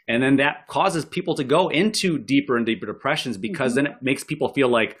depressing. And then that causes people to go into deeper and deeper depressions because then it makes people feel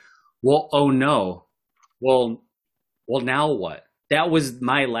like, well, oh no, well, now what? That was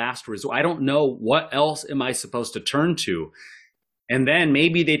my last resort. I don't know what else am I supposed to turn to. And then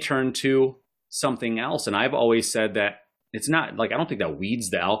maybe they turn to something else. And I've always said that it's not like, I don't think that weed's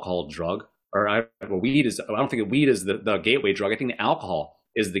the alcohol drug, or I don't think that weed is the gateway drug. I think the alcohol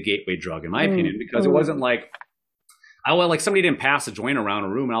is the gateway drug, in my opinion, because it wasn't like, somebody didn't pass a joint around a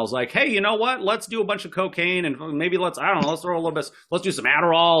room and I was like, hey, you know what? Let's do a bunch of cocaine and maybe let's throw a little bit, let's do some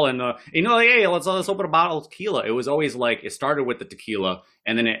Adderall and, hey, let's open a bottle of tequila. It was always like, it started with the tequila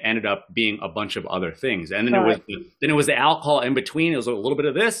and then it ended up being a bunch of other things. And then it was the alcohol in between. It was a little bit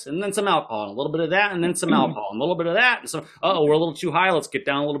of this and then some alcohol and a little bit of that and then some alcohol and a little bit of that. And so, we're a little too high. Let's get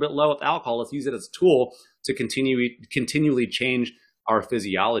down a little bit low with alcohol. Let's use it as a tool to continually change our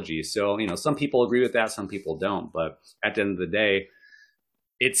physiology. So, some people agree with that, some people don't. But at the end of the day,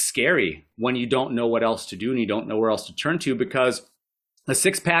 it's scary when you don't know what else to do and you don't know where else to turn to, because a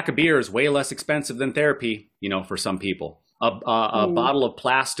 6-pack of beer is way less expensive than therapy, for some people. A bottle of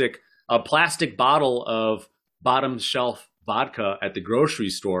a plastic bottle of bottom shelf vodka at the grocery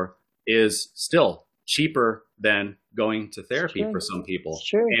store is still cheaper than going to therapy for some people.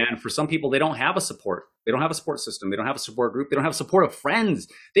 And for some people, they don't have a support. They don't have a support system. They don't have a support group. They don't have support of friends.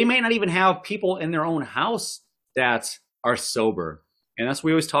 They may not even have people in their own house that are sober. And that's what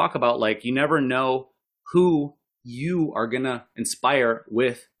we always talk about. Like, you never know who you are going to inspire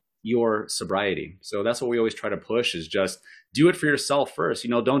with your sobriety. So that's what we always try to push, is just do it for yourself first.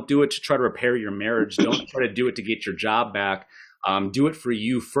 Don't do it to try to repair your marriage. Don't try to do it to get your job back. Do it for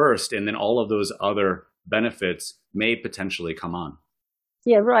you first. And then all of those other benefits may potentially come on.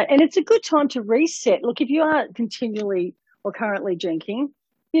 Yeah, right. And it's a good time to reset. Look, if you are continually or currently drinking,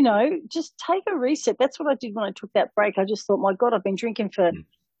 just take a reset. That's what I did when I took that break. I just thought, my God, I've been drinking for,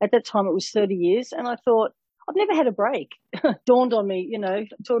 at that time it was 30 years. And I thought, I've never had a break. Dawned on me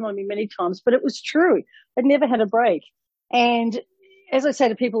many times, but it was true. I'd never had a break. And as I say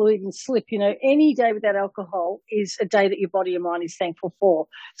to people who even slip, any day without alcohol is a day that your body and mind is thankful for.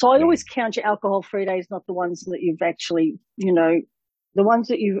 So I always count your alcohol-free days, not the ones that you've actually, the ones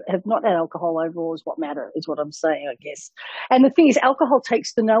that you have not had alcohol overall is what matter, is what I'm saying, I guess. And the thing is, alcohol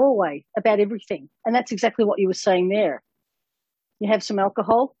takes the know away about everything. And that's exactly what you were saying there. You have some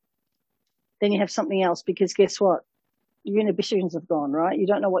alcohol, then you have something else, because guess what? Your inhibitions have gone, right? You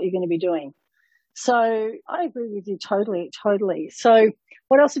don't know what you're going to be doing. So I agree with you totally. So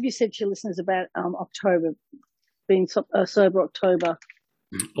what else have you said to your listeners about October, being Sober October?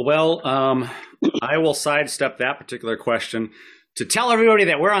 Well, I will sidestep that particular question to tell everybody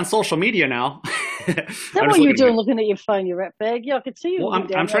that we're on social media now. Is that what you're doing, looking at your phone, your rat bag? Yeah, I could see you. Well,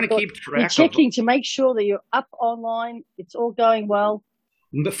 I'm trying to keep track. You're checking to make sure that you're up online. It's all going well.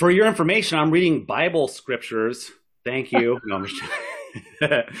 For your information, I'm reading Bible scriptures. Thank you. No, I'm just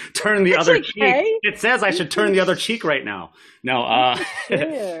turn the other cheek. It says I should turn the other cheek right now. No,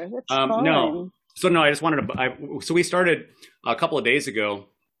 that's fine. No. So no, I just wanted to. So we started a couple of days ago.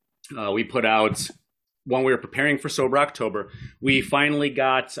 We put out, when we were preparing for Sober October, we finally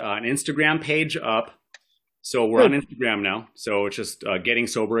got an Instagram page up. So we're on Instagram now. So it's just Getting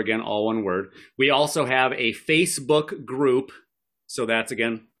Sober Again, all one word. We also have a Facebook group. So that's,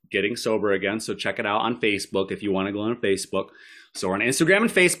 again, Getting Sober Again. So check it out on Facebook if you want to go on Facebook. So we're on Instagram and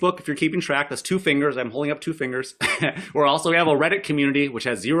Facebook. If you're keeping track, that's 2 fingers. I'm holding up 2 fingers. We also have a Reddit community, which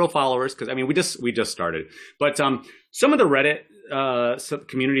has 0 followers, because we just started. But some of the Reddit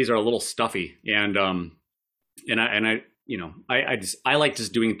communities are a little stuffy, and I like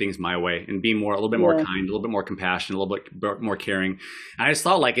just doing things my way and being a little bit more kind, a little bit more compassionate, a little bit more caring. And I just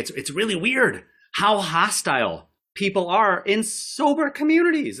thought, like, it's really weird how hostile people are in sober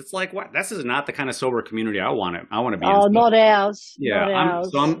communities. It's like, what? This is not the kind of sober community I want to be in. Oh, not ours. Yeah,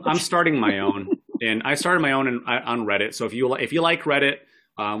 not ours. I'm starting my own, and I started my own on Reddit. So if you like Reddit,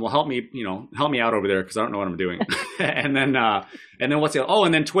 well, help me out over there, because I don't know what I'm doing. and then what's the? Oh,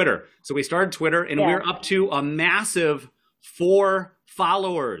 and then Twitter. So we started Twitter, and we're up to a massive 4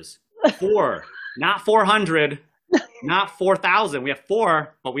 followers. 4, not 400. Not 4,000. We have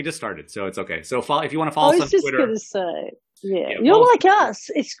 4, but we just started, so it's okay. So if you want to follow us on Twitter. I was just going to say, you're like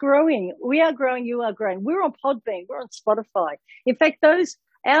us. It's growing. We are growing. You are growing. We're on Podbean. We're on Spotify. In fact,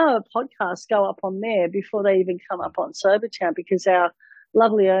 our podcasts go up on there before they even come up on Sobertown, because our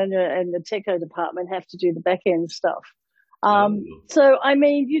lovely owner and the techo department have to do the back end stuff. So,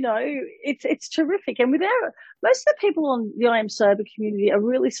 it's terrific. And most of the people on the I Am Sober community are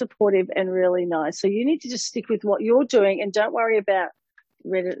really supportive and really nice. So you need to just stick with what you're doing and don't worry about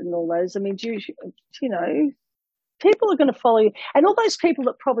Reddit and all those. I mean, people are going to follow you. And all those people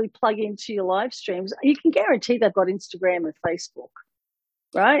that probably plug into your live streams, you can guarantee they've got Instagram and Facebook,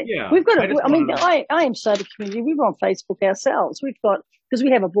 right? Yeah. We've got I Am Sober community. We're on Facebook ourselves. Because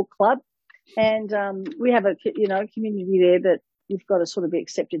we have a book club. And we have a community there that you've got to sort of be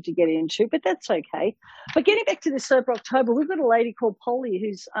accepted to get into, but that's okay. But getting back to the Sober October, we've got a lady called Polly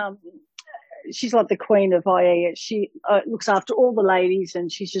who's she's like the queen of IE. She looks after all the ladies,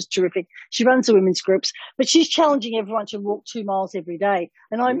 and she's just terrific. She runs the women's groups, but she's challenging everyone to walk 2 miles every day.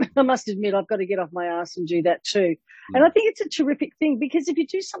 And I must admit, I've got to get off my ass and do that too. And I think it's a terrific thing, because if you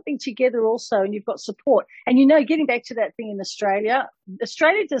do something together also and you've got support, and getting back to that thing in Australia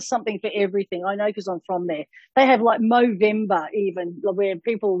does something for everything. I know, because I'm from there. They have like Movember even, where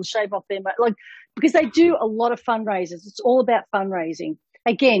people shave off their, because they do a lot of fundraisers. It's all about fundraising.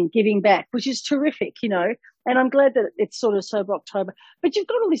 Again, giving back, which is terrific, And I'm glad that it's sort of Sober October. But you've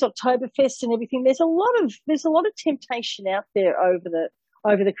got all these Oktoberfests and everything. There's a lot of temptation out there over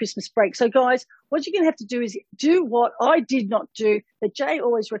the Christmas break. So guys, what you're going to have to do is do what I did not do that Jay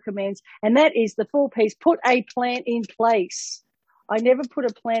always recommends, and that is the 4 Ps. Put a plan in place. I never put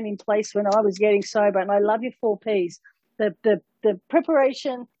a plan in place when I was getting sober, and I love your 4 Ps. The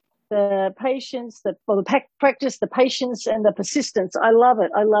preparation, the patience, the practice, the patience, and the persistence. I love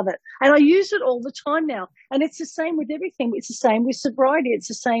it. I love it. And I use it all the time now. And it's the same with everything. It's the same with sobriety. It's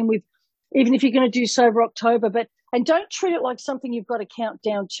the same with, even if you're going to do Sober October, and don't treat it like something you've got to count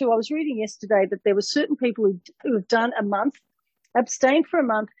down to. I was reading yesterday that there were certain people who have done a month, abstained for a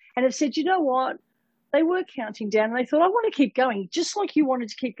month, and have said, you know what? They were counting down, and they thought, I want to keep going, just like you wanted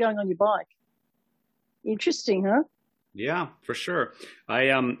to keep going on your bike. Interesting, huh? Yeah, for sure.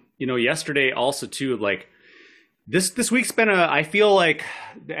 I yesterday also too, like this week's been I feel like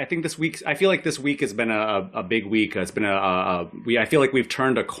this week has been a big week. It's been I feel like we've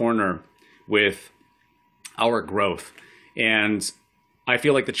turned a corner with our growth, and I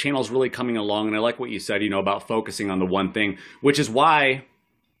feel like the channel's really coming along. And I like what you said, about focusing on the one thing, which is why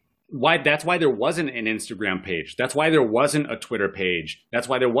that's why there wasn't an Instagram page. That's why there wasn't a Twitter page. That's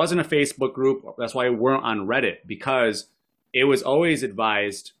why there wasn't a Facebook group. That's why we weren't on Reddit, because it was always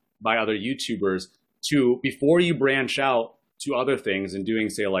advised by other YouTubers to, before you branch out to other things and doing,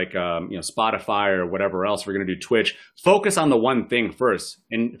 say, like, Spotify or whatever else, we're going to do Twitch, focus on the one thing first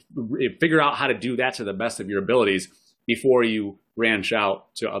and figure out how to do that to the best of your abilities before you branch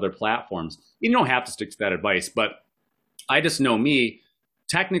out to other platforms. You don't have to stick to that advice, but I just know me.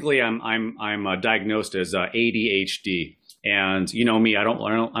 Technically, I'm diagnosed as ADHD, and me, I don't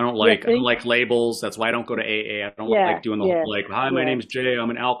like labels. That's why I don't go to AA. I don't like doing the whole hi, my name's Jay, I'm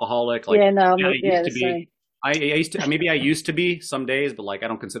an alcoholic. I used to be. I used to be some days, but I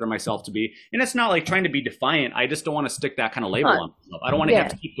don't consider myself to be. And it's not like trying to be defiant. I just don't want to stick that kind of label on myself. I don't want to have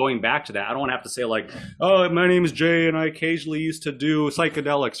to keep going back to that. I don't want to have to say oh, my name is Jay, and I occasionally used to do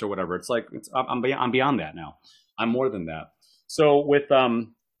psychedelics or whatever. I'm beyond that now. I'm more than that. So with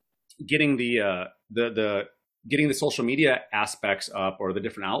getting the social media aspects up, or the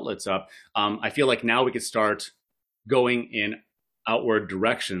different outlets up, I feel like now we could start going in outward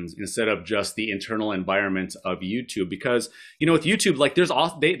directions instead of just the internal environment of YouTube. Because with YouTube,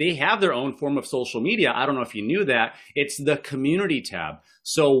 they have their own form of social media. I don't know if you knew that. It's the community tab.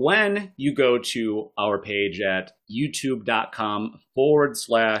 So when you go to our page at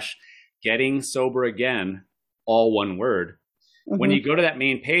youtube.com/getting sober again, all one word. When you go to that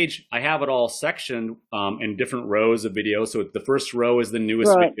main page, I have it all sectioned in different rows of videos. So the first row is the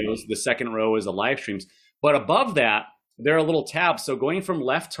newest videos. The second row is the live streams. But above that, there are little tabs. So going from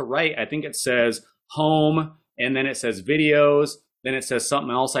left to right, I think it says home, and then it says videos. Then it says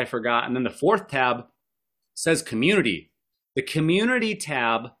something else I forgot. And then the fourth tab says community. The community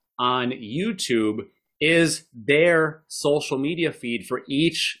tab on YouTube is their social media feed for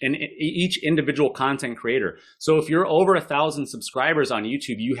each individual content creator. So if you're over 1,000 subscribers on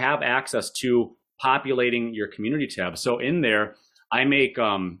YouTube, you have access to populating your community tab. So in there, I make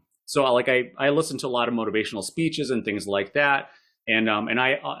I listen to a lot of motivational speeches and things like that, and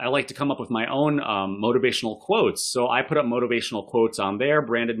I like to come up with my own motivational quotes. So I put up motivational quotes on there,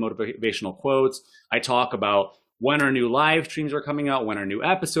 branded motivational quotes. I talk about when our new live streams are coming out, when our new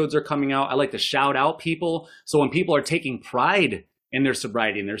episodes are coming out. I like to shout out people. So when people are taking pride in their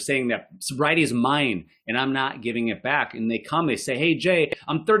sobriety and they're saying that sobriety is mine and I'm not giving it back, and they say, hey, Jay,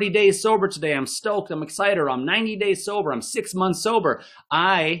 I'm 30 days sober today. I'm stoked. I'm excited. Or I'm 90 days sober. I'm 6 months sober.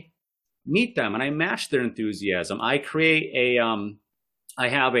 I meet them and I match their enthusiasm. I create I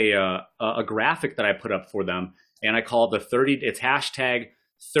have a graphic that I put up for them, and I call it it's hashtag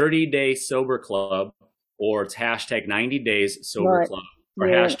 30 Day Sober Club, or it's hashtag 90 Days Sober Club, or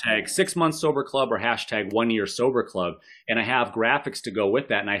hashtag 6 Months Sober Club, or hashtag 1 Year Sober Club. And I have graphics to go with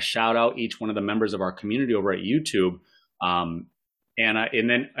that. And I shout out each one of the members of our community over at YouTube. And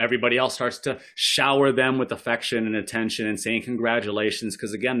then everybody else starts to shower them with affection and attention and saying congratulations.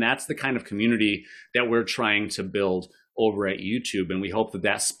 Because again, that's the kind of community that we're trying to build over at YouTube. And we hope that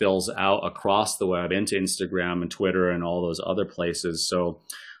that spills out across the web into Instagram and Twitter and all those other places. So,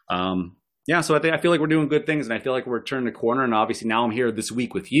 so I feel like we're doing good things, and I feel like we're turning the corner. And obviously now I'm here this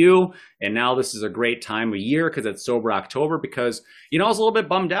week with you, and now this is a great time of year because it's Sober October. Because I was a little bit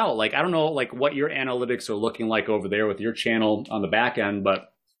bummed out. I don't know what your analytics are looking like over there with your channel on the back end,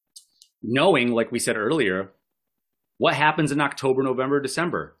 but knowing, like we said earlier, what happens in October, November,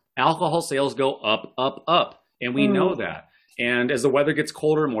 December, alcohol sales go up, up, up, and we know that. And as the weather gets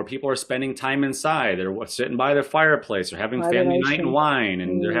colder, more people are spending time inside. They're sitting by their fireplace, or having family night and wine,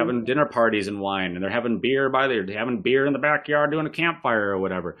 and they're having dinner parties and wine, and they're having beer they're having beer in the backyard doing a campfire or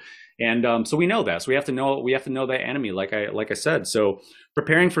whatever. And so we know that. So we have to know that enemy, like I said. So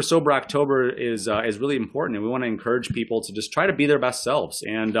preparing for Sober October is really important, and we want to encourage people to just try to be their best selves,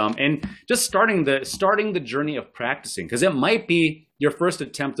 and just starting the journey of practicing, because it might be your first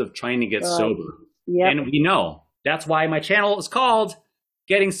attempt of trying to get sober. Yep. And we know. That's why my channel is called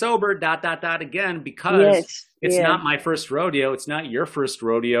Getting Sober, again, because it's not my first rodeo. It's not your first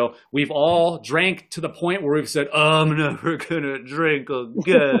rodeo. We've all drank to the point where we've said, oh, I'm never going to drink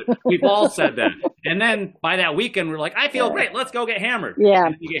again. We've all said that. And then by that weekend, we're like, I feel great. Let's go get hammered. Yeah.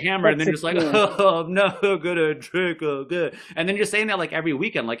 And you get hammered, and then you're just like, oh, I'm never going to drink again. And then you're saying that like every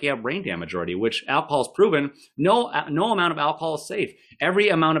weekend, like you have brain damage already, which alcohol's proven. No amount of alcohol is safe. Every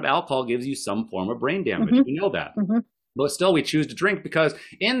amount of alcohol gives you some form of brain damage. Mm-hmm. We know that. Mm-hmm. But still, we choose to drink because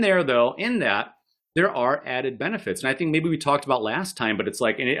in that, there are added benefits. And I think maybe we talked about last time, but it's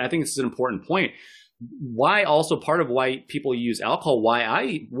like, and I think this is an important point. Why also part of why people use alcohol,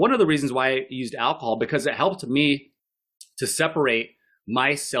 one of the reasons why I used alcohol, because it helped me to separate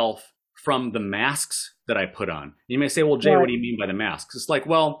myself from the masks that I put on. You may say, well, Jay, what do you mean by the masks? It's like,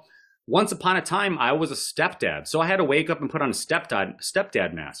 well, once upon a time, I was a stepdad. So I had to wake up and put on a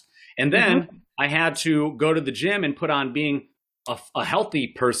stepdad mask. And then I had to go to the gym and put on being a healthy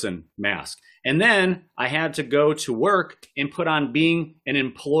person mask. And then I had to go to work and put on being an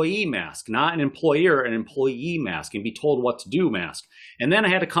employee mask, not an employer, an employee mask, and be told what to do mask. And then I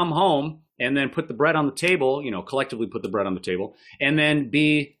had to come home and then put the bread on the table, collectively put the bread on the table, and then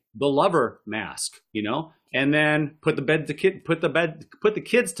be the lover mask, and then put the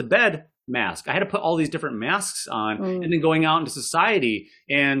kids to bed mask. I had to put all these different masks on, and then going out into society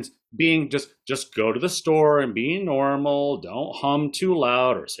and being just go to the store and be normal, don't hum too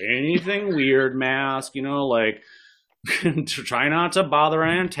loud or say anything weird mask, like try not to bother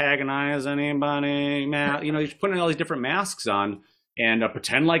and antagonize anybody, you're putting all these different masks on, and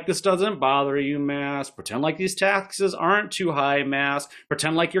pretend like this doesn't bother you mask, pretend like these taxes aren't too high mask,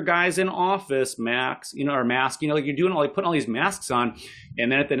 pretend like your guy's in office mask, or mask, like you're putting all these masks on,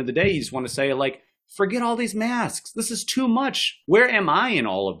 and then at the end of the day, you just want to say like, forget all these masks. This is too much. Where am I in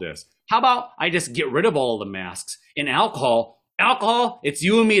all of this? How about I just get rid of all the masks? In alcohol, it's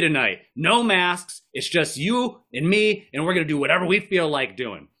you and me tonight. No masks. It's just you and me, and we're going to do whatever we feel like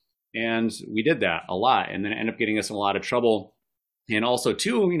doing. And we did that a lot, and then it ended up getting us in a lot of trouble. And also,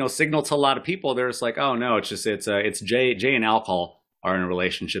 too, signal to a lot of people, they're just like, oh, no, it's Jay and alcohol are in a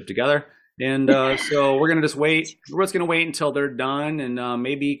relationship together. And so we're going to just wait. We're just going to wait until they're done, and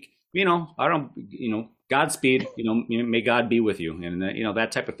maybe – Godspeed, may God be with you, and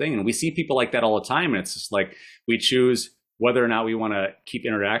that type of thing. And we see people like that all the time, and it's just like we choose whether or not we want to keep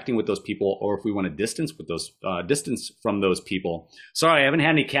interacting with those people, or if we want to distance from those people. Sorry, I haven't had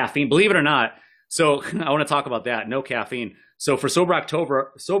any caffeine, believe it or not. So I want to talk about that. No caffeine. So for Sober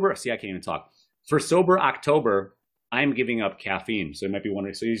October, I can't even talk. For Sober October, I'm giving up caffeine. So you might be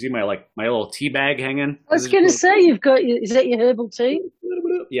wondering. So you see my little tea bag hanging. I was going to say, is that your herbal tea?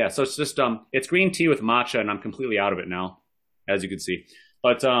 Yeah, so it's just it's green tea with matcha, and I'm completely out of it now, as you can see.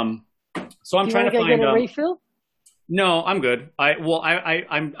 But so I'm trying to find. Get a refill? No, I'm good.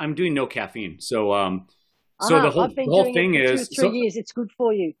 I'm doing no caffeine. So the whole thing is 2 or 3 years. It's good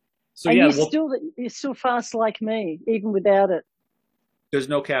for you. So and you're still fast like me, even without it. There's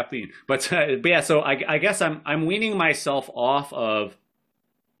no caffeine, but yeah. So I guess I'm weaning myself off of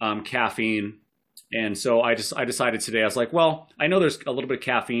caffeine. And so I decided today, I was like, well, I know there's a little bit of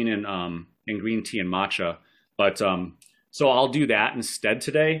caffeine in green tea and matcha, but so I'll do that instead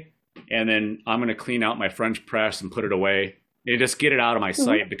today. And then I'm going to clean out my French press and put it away and just get it out of my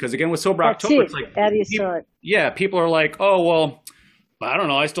sight. Because again, with Sober October, it's like, out of your sight. Yeah, people are like, oh, well, I don't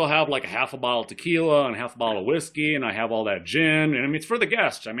know. I still have like a half a bottle of tequila and half a bottle of whiskey, and I have all that gin. And I mean, it's for the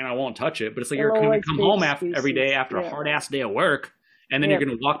guests. I mean, I won't touch it, but it's like you're going to come home every day after a hard ass day of work. And then you're going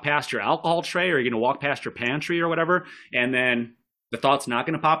to walk past your alcohol tray, or you're going to walk past your pantry or whatever. And then the thought's not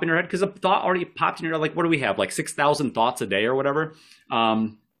going to pop in your head, because the thought already popped in your head. Like, what do we have? Like 6,000 thoughts a day or whatever.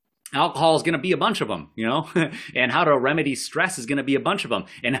 Alcohol is going to be a bunch of them, and how to remedy stress is going to be a bunch of them.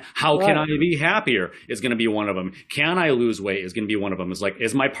 And how can I be happier is going to be one of them. Can I lose weight is going to be one of them. It's like,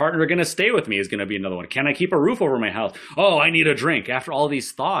 is my partner going to stay with me is going to be another one. Can I keep a roof over my house? Oh, I need a drink. After all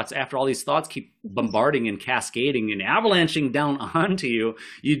these thoughts keep bombarding and cascading and avalanching down onto you,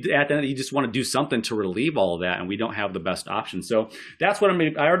 at the end, you just want to do something to relieve all of that. And we don't have the best option. So that's what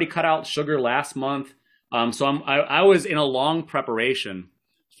I already cut out sugar last month. So I was in a long preparation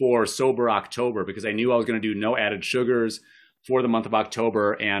for Sober October, because I knew I was going to do no added sugars. for the month of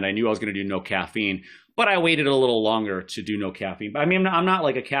October, and I knew I was going to do no caffeine. But I waited a little longer to do no caffeine. But I mean, I'm not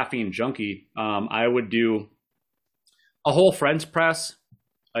like a caffeine junkie. I would do a whole French press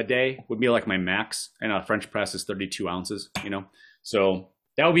a day would be like my max, and a French press is 32 ounces, so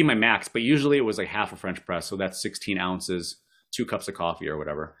that would be my max. But usually it was like half a French press, so that's 16 ounces, 2 cups of coffee or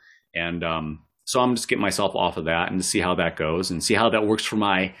whatever. And so I'm just getting myself off of that and to see how that goes and see how that works for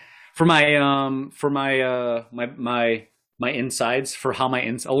my insides, for how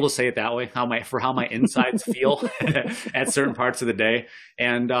I'll just say it that way, how my insides feel at certain parts of the day.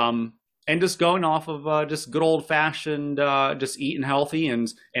 And just going off of just good old fashioned just eating healthy and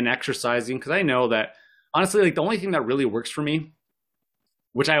exercising, because I know that honestly, like, the only thing that really works for me,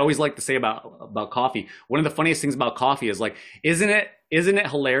 which I always like to say about coffee, one of the funniest things about coffee is, like, isn't it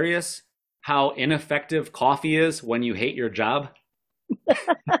hilarious how ineffective coffee is when you hate your job?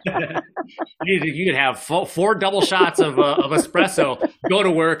 You could have 4 double shots of espresso, go to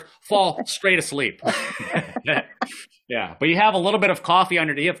work, fall straight asleep. Yeah, but you have a little bit of coffee on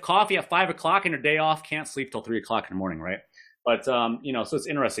your day. You have coffee at 5 o'clock and your day off, can't sleep till 3 o'clock in the morning, right? But so it's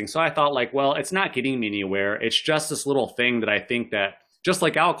interesting. So I thought, like, well, it's not getting me anywhere. It's just this little thing that I think that, just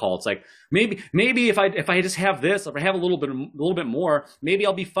like alcohol, it's like maybe if I just have this, if I have a little bit more, maybe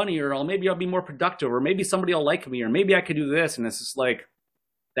I'll be funnier, or maybe I'll be more productive, or maybe somebody will like me, or maybe I could do this. And it's just like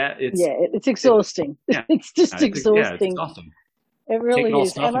that. It's exhausting. It's just exhausting. Yeah, it's exhausting. It really Taking all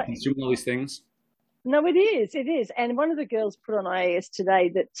is. stuff and consuming all these things. No, it is. It is. And one of the girls put on IAS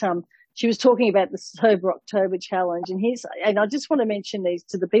today that she was talking about the Sober October Challenge. And I just want to mention these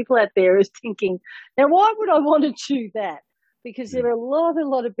to the people out there who's thinking, now, why would I want to do that? Because there are a lot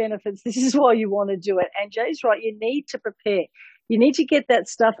of benefits. This is why you want to do it. And Jay's right. You need to prepare. You need to get that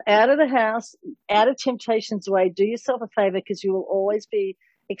stuff out of the house, out of temptation's way. Do yourself a favor, because you will always be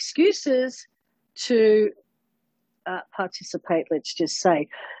excuses to participate, let's just say.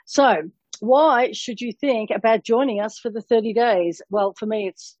 So why should you think about joining us for the 30 days? Well, for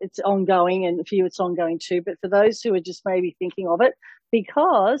me, it's ongoing, and for you, it's ongoing too. But for those who are just maybe thinking of it,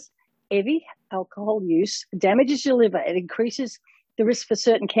 because heavy alcohol use damages your liver, it increases the risk for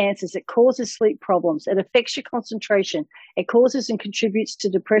certain cancers, it causes sleep problems, it affects your concentration, it causes and contributes to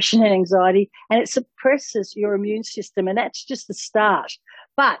depression and anxiety, and it suppresses your immune system. And that's just the start.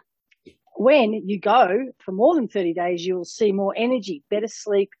 But when you go for more than 30 days, you will see more energy, better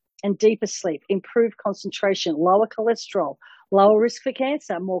sleep, and deeper sleep, improved concentration, lower cholesterol, lower risk for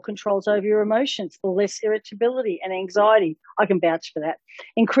cancer, more controls over your emotions, less irritability and anxiety. I can vouch for that.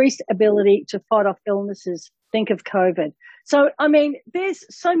 Increased ability to fight off illnesses. Think of COVID. So, I mean, there's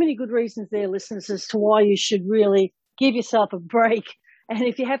so many good reasons there, listeners, as to why you should really give yourself a break. And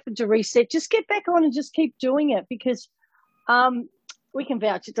if you happen to reset, just get back on and just keep doing it, because we can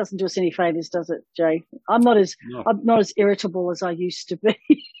vouch it doesn't do us any favors, does it, Jay? I'm not as irritable as I used to be.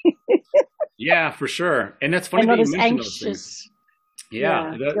 Yeah, for sure. And that's funny. I'm that not you as mentioned anxious. those things.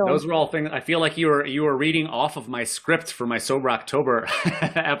 Yeah, those were all things. I feel like you were reading off of my script for my Sober October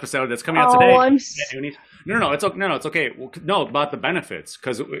episode that's coming out today. No, it's okay. Well, no, about the benefits,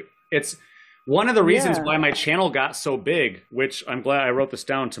 because it's one of the reasons why my channel got so big, which I'm glad I wrote this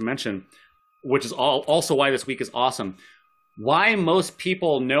down to mention, which is also why this week is awesome. Why most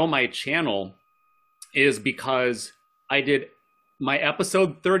people know my channel is because I did my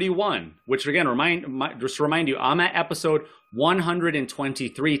episode 31, which again, just to remind you, I'm at episode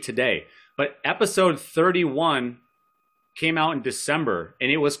 123 today. But episode 31 came out in December,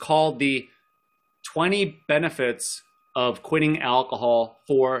 and it was called the 20 Benefits of Quitting Alcohol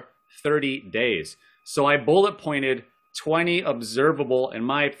for 30 Days. So I bullet pointed 20 observable,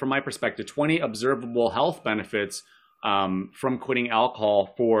 from my perspective, 20 observable health benefits from quitting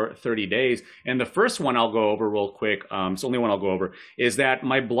alcohol for 30 days. And the first one I'll go over real quick, it's the only one I'll go over, is that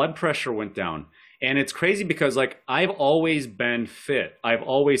my blood pressure went down. And it's crazy because, like, I've always been fit.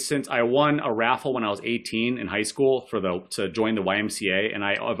 Since I won a raffle when I was 18 in high school to join the YMCA, and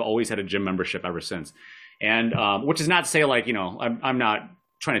I've always had a gym membership ever since. And which is not to say, like, I'm not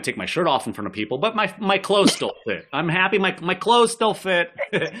trying to take my shirt off in front of people, but my clothes still fit. I'm happy my clothes still fit.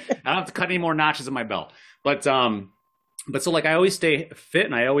 I don't have to cut any more notches in my belt. But so, like, I always stay fit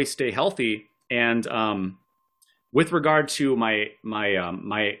and I always stay healthy. And with regard to my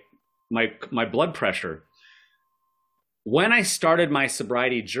blood pressure, when I started my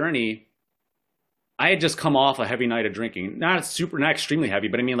sobriety journey, I had just come off a heavy night of drinking. Not extremely heavy,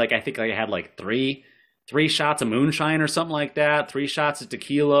 but I mean, like, I think I had like three shots of moonshine or something like that, 3 shots of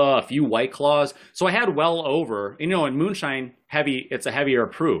tequila, a few White Claws. So I had well over, in moonshine, heavy, it's a heavier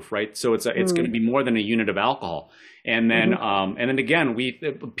proof, right? So it's going to be more than a unit of alcohol. And then, and then again,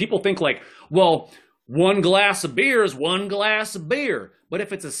 people think like, well, one glass of beer is one glass of beer. But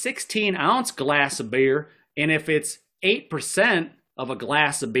if it's a 16-ounce glass of beer, and if it's 8% of a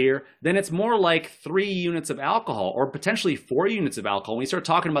glass of beer, then it's more like 3 units of alcohol, or potentially 4 units of alcohol. When we start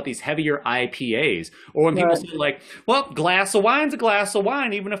talking about these heavier IPAs, or when people say like, well, glass of wine's a glass of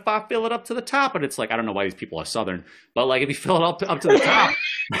wine, even if I fill it up to the top. And it's like, I don't know why these people are Southern, but like if you fill it up to the top,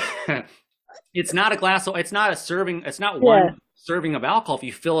 it's not a glass of, it's not a serving, it's not one serving of alcohol if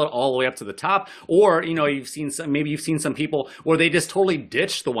you fill it all the way up to the top. Or, you know, maybe you've seen some people where they just totally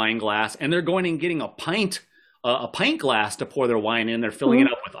ditch the wine glass and they're going and getting a pint glass to pour their wine in. They're filling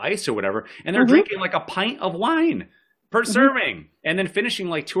it up with ice or whatever, and they're drinking like a pint of wine per serving, and then finishing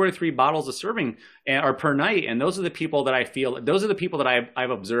like 2 or 3 bottles of serving or per night. And those are the people that I've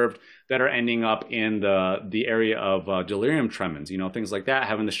observed that are ending up in the area of delirium tremens, you know, things like that,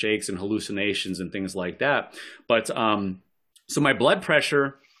 having the shakes and hallucinations and things like that. But so my blood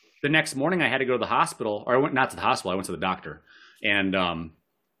pressure, the next morning I had to go to the hospital, or I went not to the hospital, I went to the doctor, and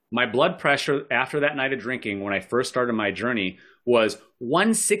my blood pressure after that night of drinking, when I first started my journey, was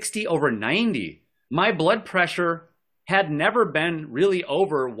 160/90. My blood pressure had never been really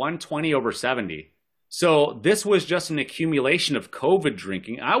over 120/70. So this was just an accumulation of COVID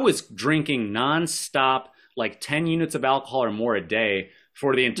drinking. I was drinking nonstop, like 10 units of alcohol or more a day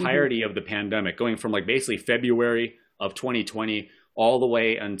for the entirety of the pandemic, going from like basically February of 2020 all the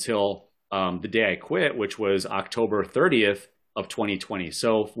way until the day I quit, which was October 30th of 2020.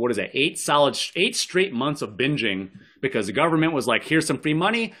 So what is that? 8 straight months of binging, because the government was like, here's some free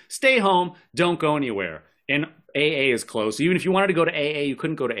money, stay home, don't go anywhere. And AA is closed. So even if you wanted to go to AA, you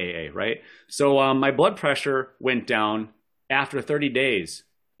couldn't go to AA, right? So my blood pressure went down after 30 days.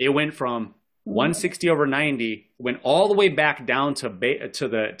 It went from 160/90, went all the way back down to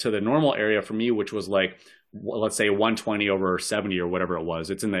the normal area for me, which was like, let's say 120/70 or whatever it was.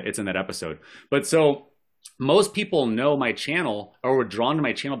 It's in that episode. But so most people know my channel, or were drawn to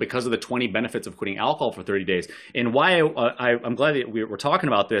my channel because of the 20 benefits of quitting alcohol for 30 days. And why I'm glad that we're talking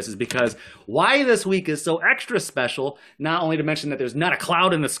about this is because why this week is so extra special, not only to mention that there's not a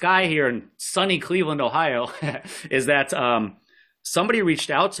cloud in the sky here in sunny Cleveland, Ohio, is that somebody reached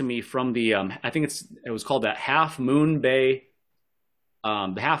out to me from the, I think it was called the Half Moon Bay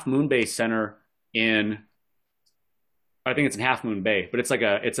Center in, I think it's in Half Moon Bay, but it's like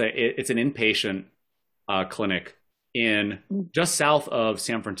it's an inpatient clinic in just south of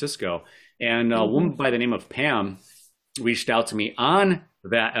San Francisco. And a woman by the name of Pam reached out to me on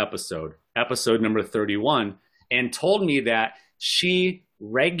that episode number 31, and told me that she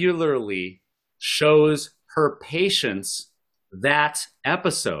regularly shows her patients that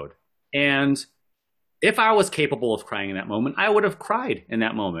episode. And if I was capable of crying in that moment, I would have cried in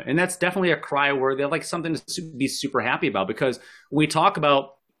that moment. And that's definitely a cry where they're like something to be super happy about, because when we talk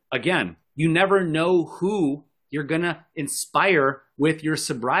about, again, you never know who you're going to inspire with your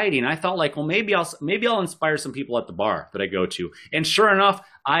sobriety. And I thought like, well, maybe I'll inspire some people at the bar that I go to. And sure enough,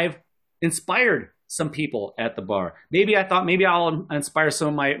 I've inspired some people at the bar. Maybe I'll inspire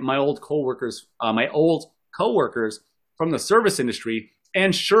some of my old coworkers from the service industry.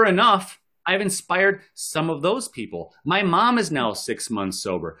 And sure enough, I've inspired some of those people. My mom is now 6 months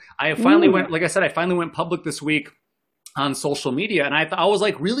sober. I finally went public this week on social media, and I was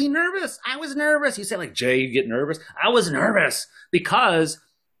like really nervous. I was nervous. You say like, Jay, you get nervous? I was nervous because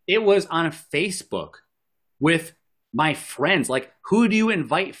it was on Facebook with my friends. Like, who do you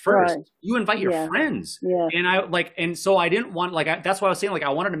invite first? Right. You invite your friends. Yeah. And so I didn't want, that's why I was saying, like,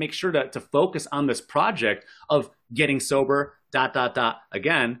 I wanted to make sure to focus on this project of getting sober,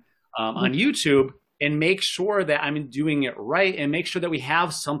 again, on YouTube, and make sure that I'm doing it right, and make sure that we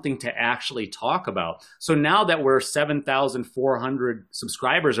have something to actually talk about. So now that we're 7,400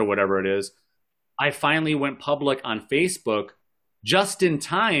 subscribers or whatever it is, I finally went public on Facebook just in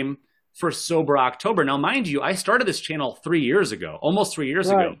time for Sober October. Now, mind you, I started this channel almost 3 years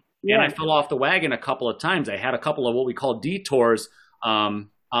ago. Yeah. And I fell off the wagon a couple of times. I had a couple of what we call detours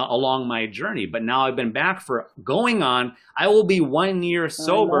along my journey. But now I've been back I will be 1 year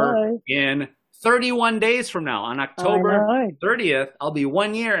sober in 31 days from now. On October 30th, I'll be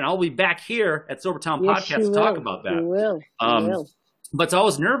 1 year, and I'll be back here at Sobertown Podcast to talk about that. You will. But I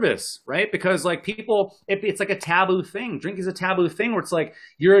was nervous, right? Because like people, it's like a taboo thing. Drinking is a taboo thing where it's like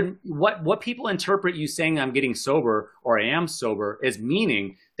what people interpret you saying I'm getting sober or I am sober as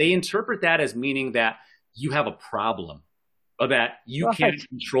meaning, they interpret that as meaning that you have a problem, or that you can't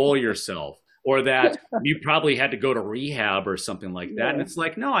control yourself, or that you probably had to go to rehab or something like that. Yeah. And it's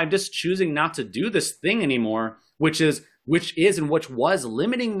like, no, I'm just choosing not to do this thing anymore, which was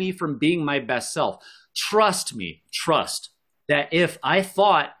limiting me from being my best self. Trust that if I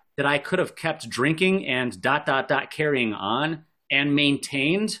thought that I could have kept drinking and carrying on and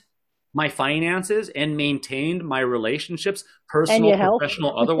maintained my finances and maintained my relationships, And personal, your health.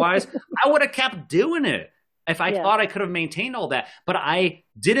 professional, otherwise, I would have kept doing it if I Yeah. thought I could have maintained all that. But I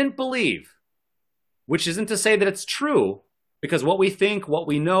didn't believe, which isn't to say that it's true, because what we think, what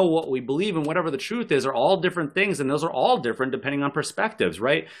we know, what we believe, and whatever the truth is are all different things, and those are all different depending on perspectives,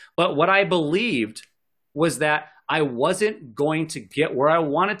 right? But what I believed was that I wasn't going to get where I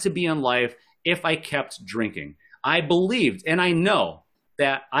wanted to be in life if I kept drinking. I believed, and I know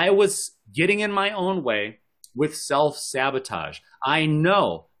that I was getting in my own way with self-sabotage. I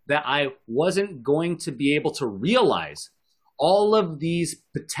know that I wasn't going to be able to realize all of these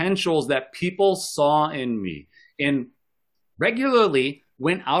potentials that people saw in me and regularly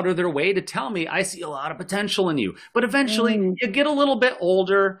went out of their way to tell me, I see a lot of potential in you. But eventually you get a little bit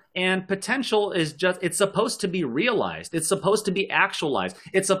older, and potential is just, it's supposed to be realized. It's supposed to be actualized.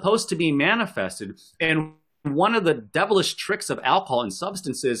 It's supposed to be manifested. And one of the devilish tricks of alcohol and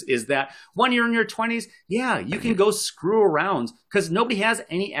substances is that when you're in your 20s, yeah, you can go screw around because nobody has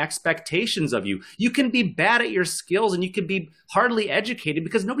any expectations of you. You can be bad at your skills and you can be hardly educated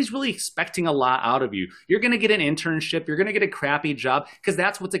because nobody's really expecting a lot out of you. You're going to get an internship. You're going to get a crappy job because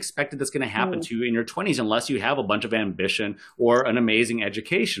that's what's expected that's going to happen to you in your 20s unless you have a bunch of ambition or an amazing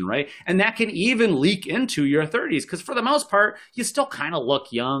education, right? And that can even leak into your 30s because for the most part, you still kind of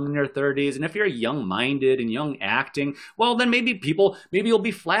look young in your 30s. And if you're young-minded and young acting, well, then maybe you'll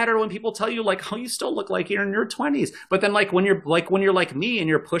be flattered when people tell you like, oh, you still look like you're in your 20s. But then when you're like me and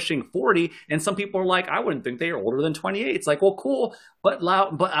you're pushing 40 and some people are like, I wouldn't think they're older than 28. It's like, well, cool. But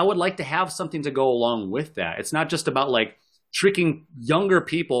I would like to have something to go along with that. It's not just about like tricking younger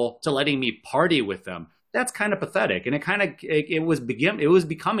people to letting me party with them. That's kind of pathetic. And it was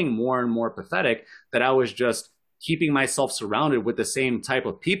becoming more and more pathetic that I was just keeping myself surrounded with the same type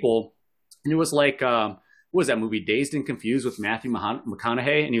of people. And it was like, what was that movie, Dazed and Confused, with Matthew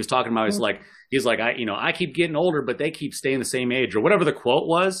McConaughey? And he was talking about, he's like, I keep getting older, but they keep staying the same age, or whatever the quote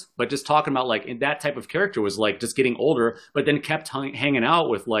was. But just talking about like that type of character was like just getting older, but then kept hanging out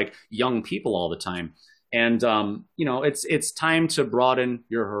with like young people all the time. And it's time to broaden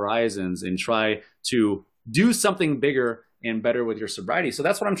your horizons and try to do something bigger and better with your sobriety. So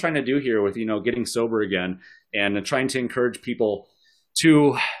that's what I'm trying to do here with getting sober again, and trying to encourage people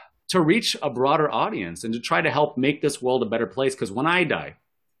to reach a broader audience and to try to help make this world a better place. Because when I die,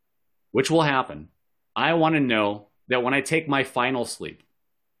 which will happen, I want to know that when I take my final sleep,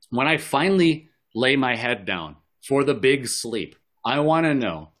 when I finally lay my head down for the big sleep, I want to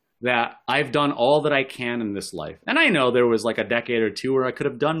know that I've done all that I can in this life. And I know there was like a decade or two where I could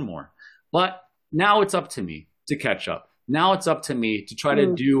have done more, but now it's up to me to catch up. Now it's up to me to try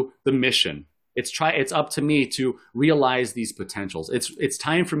to do the mission. It's up to me to realize these potentials. It's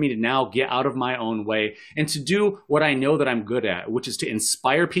time for me to now get out of my own way and to do what I know that I'm good at, which is to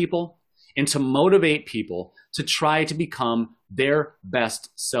inspire people and to motivate people to try to become their best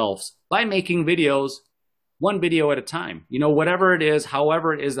selves by making videos, one video at a time. Whatever it is,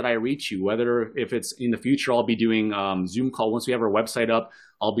 however it is that I reach you, whether if it's in the future, I'll be doing Zoom call. Once we have our website up,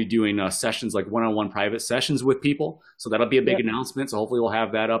 I'll be doing sessions, like one-on-one private sessions with people. So that'll be a big announcement. So hopefully we'll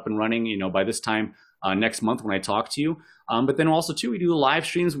have that up and running, by this time next month when I talk to you. But then also too, we do the live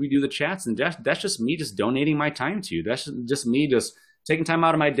streams, we do the chats, and that's just me just donating my time to you. That's just me just taking time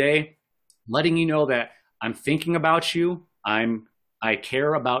out of my day, letting you know that I'm thinking about you. I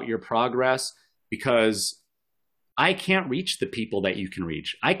care about your progress, because I can't reach the people that you can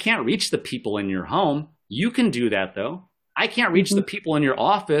reach. I can't reach the people in your home. You can do that though. I can't reach the people in your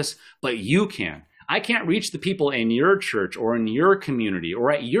office, but you can. I can't reach the people in your church or in your community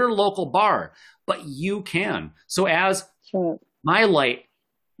or at your local bar, but you can. So as my light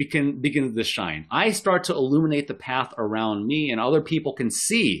begins to shine, I start to illuminate the path around me, and other people can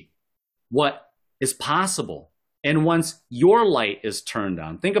see what is possible. And once your light is turned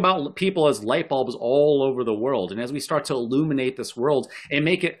on, think about people as light bulbs all over the world. And as we start to illuminate this world and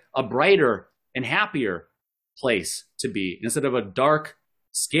make it a brighter and happier place to be, instead of a dark,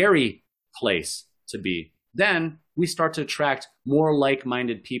 scary place to be, then we start to attract more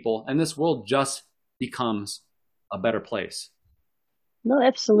like-minded people, and this world just becomes a better place. No,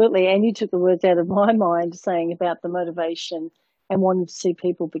 absolutely. And you took the words out of my mind, saying about the motivation and wanting to see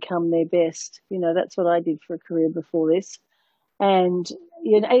people become their best. That's what I did for a career before this. And,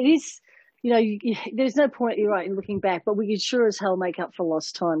 it is, there's no point, you're right, in looking back, but we can sure as hell make up for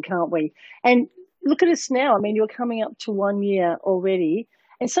lost time, can't we? And look at us now. I mean, you're coming up to 1 year already.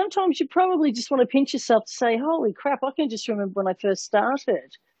 And sometimes you probably just want to pinch yourself to say, holy crap, I can just remember when I first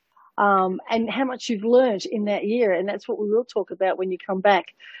started. and how much you've learned in that year. And that's what we will talk about when you come back.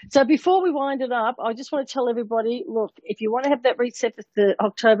 So before we wind it up, I just want to tell everybody, look, if you want to have that reset for the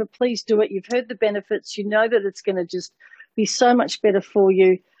October, please do it. You've heard the benefits. You know that it's going to just be so much better for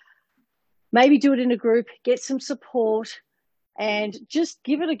you. Maybe do it in a group, get some support, and just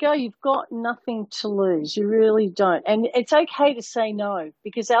give it a go. You've got nothing to lose. You really don't. And it's okay to say no,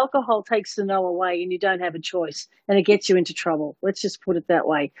 because alcohol takes the no away and you don't have a choice, and it gets you into trouble. Let's just put it that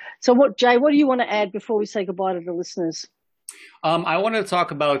way. So Jay, what do you want to add before we say goodbye to the listeners? I want to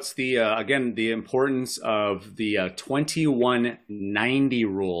talk about again, the importance of the 2190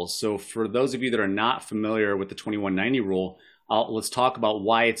 rule. So for those of you that are not familiar with the 2190 rule, let's talk about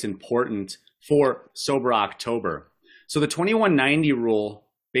why it's important for Sober October. So the 2190 rule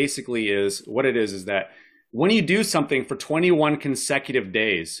basically is that when you do something for 21 consecutive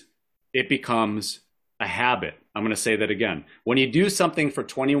days, it becomes a habit. I'm going to say that again. When you do something for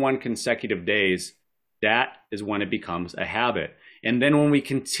 21 consecutive days, that is when it becomes a habit. And then when we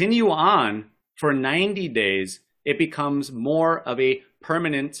continue on for 90 days, it becomes more of a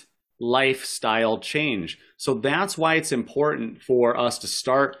permanent lifestyle change. So that's why it's important for us to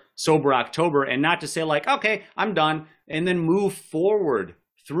start Sober October and not to say like, okay, I'm done, and then move forward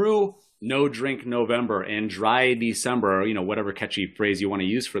through No Drink November and Dry December, or, whatever catchy phrase you want to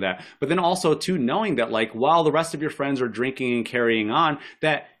use for that. But then also too, knowing that like while the rest of your friends are drinking and carrying on,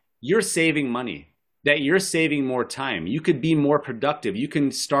 that you're saving money, that you're saving more time. You could be more productive. You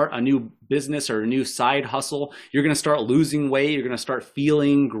can start a new business or a new side hustle. You're going to start losing weight. You're going to start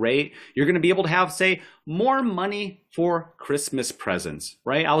feeling great. You're going to be able to have, say, more money for Christmas presents,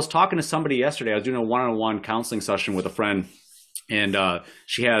 right? I was talking to somebody yesterday. I was doing a one-on-one counseling session with a friend, and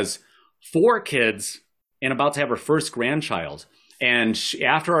she has 4 kids and about to have her first grandchild. And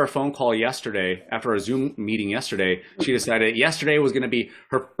after our phone call yesterday, after our Zoom meeting yesterday, she decided yesterday was going to be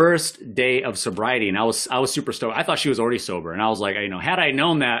her first day of sobriety. And I was super stoked. I thought she was already sober. And I was like, had I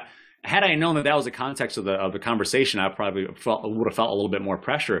known that that was the context of the conversation, I probably would have felt a little bit more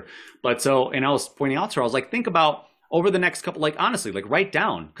pressure. But and I was pointing out to her, I was like, think about over the next couple, like honestly, like write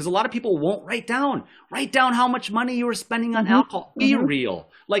down, because a lot of people won't write down how much money you were spending on alcohol. Be real.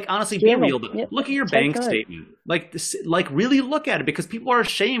 Like honestly, be real. But look at your bank statement. Like really look at it, because people are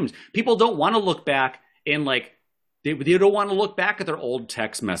ashamed. People don't want to look back and like they don't want to look back at their old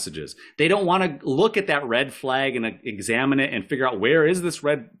text messages. They don't want to look at that red flag and examine it and figure out, where is this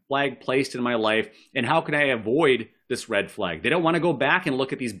red flag placed in my life and how can I avoid this red flag? They don't want to go back and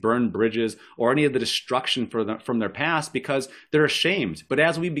look at these burned bridges or any of the destruction from their past, because they're ashamed. But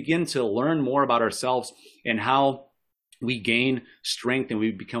as we begin to learn more about ourselves and how we gain strength and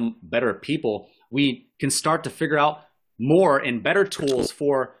we become better people, we can start to figure out more and better tools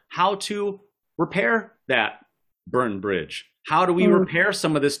for how to repair that burned bridge. How do we repair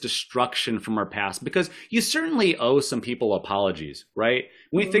some of this destruction from our past? Because you certainly owe some people apologies, right?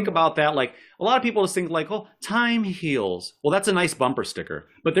 When we think about that, like a lot of people just think like, oh, time heals. Well, that's a nice bumper sticker.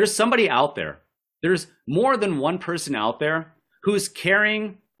 But there's somebody out there. There's more than one person out there who's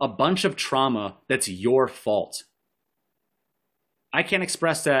carrying a bunch of trauma that's your fault. I can't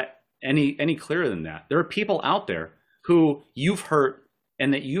express that any clearer than that. There are people out there who you've hurt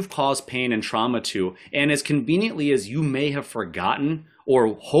and that you've caused pain and trauma to, and as conveniently as you may have forgotten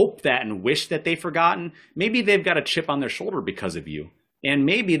or hope that and wish that they've forgotten, maybe they've got a chip on their shoulder because of you, and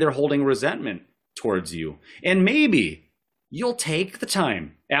maybe they're holding resentment towards you, and maybe you'll take the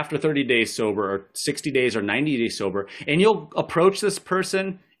time after 30 days sober or 60 days or 90 days sober, and you'll approach this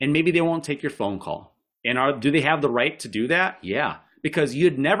person, and maybe they won't take your phone call. And do they have the right to do that? Yeah, because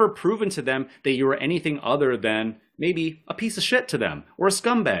you'd never proven to them that you were anything other than maybe a piece of shit to them, or a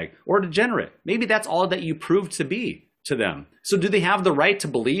scumbag, or a degenerate. Maybe that's all that you proved to be to them. So do they have the right to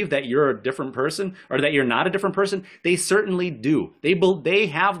believe that you're a different person or that you're not a different person? They certainly do. They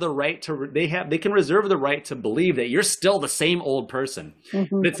have the right to, they can reserve the right to believe that you're still the same old person.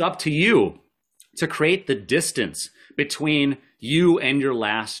 Mm-hmm. It's up to you to create the distance between you and your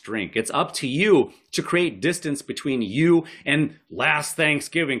last drink. It's up to you to create distance between you and last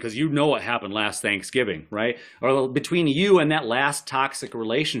Thanksgiving, because you know what happened last Thanksgiving, right? Or between you and that last toxic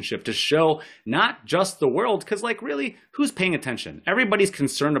relationship, to show not just the world, because like really, who's paying attention? Everybody's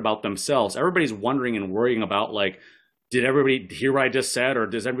concerned about themselves. Everybody's wondering and worrying about like, did everybody hear what I just said? Or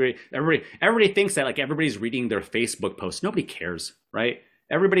does everybody thinks that like everybody's reading their Facebook posts. Nobody cares, right?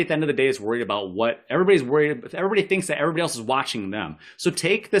 Everybody at the end of the day is worried about what everybody's worried. Everybody thinks that everybody else is watching them. So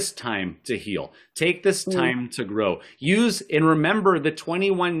take this time to heal. Take this time to grow. Use and remember the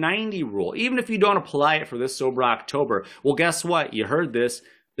 2190 rule. Even if you don't apply it for this Sober October, well, guess what? You heard this.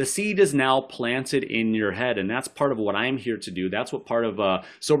 The seed is now planted in your head, and that's part of what I'm here to do. That's what part of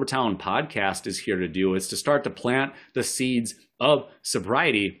SoberTown podcast is here to do, is to start to plant the seeds of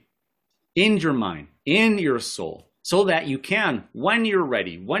sobriety in your mind, in your soul, so that you can, when you're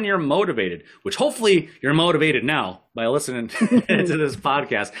ready, when you're motivated, which hopefully you're motivated now by listening to this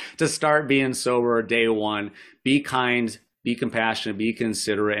podcast, to start being sober day one. Be kind, be compassionate, be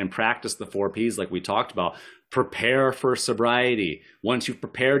considerate, and practice the 4 Ps like we talked about. Prepare for sobriety. Once you've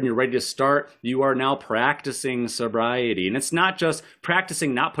prepared and you're ready to start, you are now practicing sobriety. And it's not just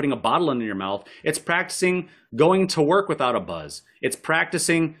practicing not putting a bottle in your mouth. It's practicing going to work without a buzz. It's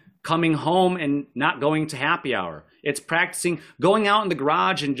practicing coming home and not going to happy hour. It's practicing going out in the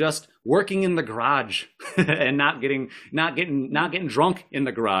garage and just working in the garage and not getting drunk in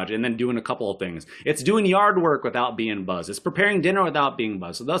the garage and then doing a couple of things. It's doing yard work without being buzzed. It's preparing dinner without being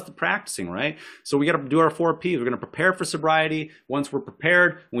buzzed. So that's the practicing, right? So we got to do our 4 Ps. We're going to prepare for sobriety. Once we're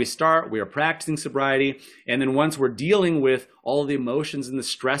prepared, when we start, we are practicing sobriety. And then once we're dealing with all the emotions and the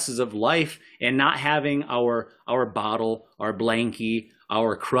stresses of life and not having our bottle, our blankie,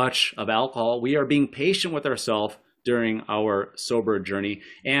 our crutch of alcohol, we are being patient with ourselves during our sober journey,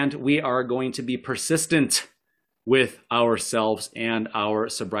 and we are going to be persistent with ourselves and our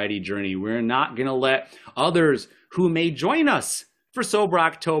sobriety journey. We're not going to let others who may join us for Sober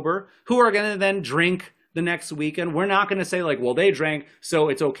October, who are going to then drink the next weekend, we're not going to say like, well, they drank, so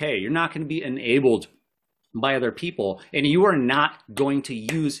it's okay. You're not going to be enabled by other people, and you are not going to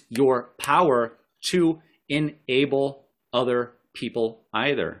use your power to enable other people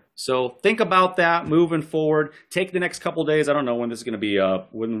either. So think about that moving forward. Take the next couple of days. I don't know when this is going to be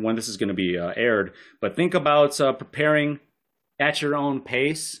when this is going to be aired, but think about preparing at your own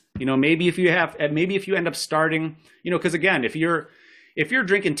pace. You know, maybe if you end up starting, you know, because again, if you're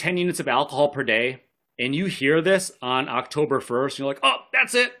drinking 10 units of alcohol per day and you hear this on October 1st, you're like, oh,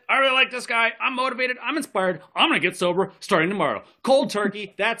 that's it. I really like this guy. I'm motivated. I'm inspired. I'm going to get sober starting tomorrow. Cold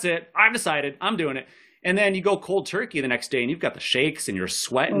turkey. That's it. I've decided. I'm doing it. And then you go cold turkey the next day and you've got the shakes and you're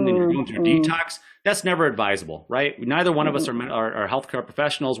sweating and you're going through your detox. That's never advisable, right? Neither one of us are healthcare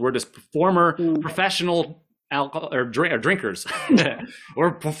professionals. We're just professional alcohol or drinkers.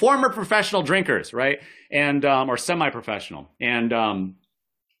 We're former professional drinkers, right? And or semi-professional. And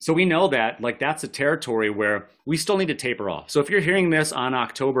so we know that like that's a territory where we still need to taper off. So if you're hearing this on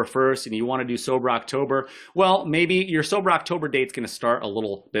October 1st and you want to do Sober October, well, maybe your Sober October date's going to start a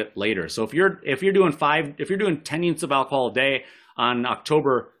little bit later. So if you're doing 10 units of alcohol a day on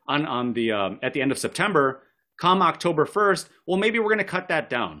October at the end of September, come October 1st, well, maybe we're going to cut that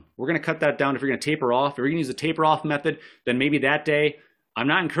down. We're going to cut that down if you're going to taper off. If you're going to use the taper off method, then maybe that day, I'm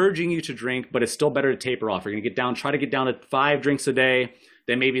not encouraging you to drink, but it's still better to taper off. You're going to try to get down to 5 drinks a day.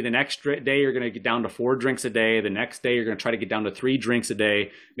 Then maybe the next day you're going to get down to 4 drinks a day. The next day you're going to try to get down to 3 drinks a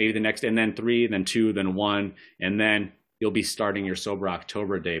day. Maybe the next, and then 3, then 2, then 1, and then you'll be starting your Sober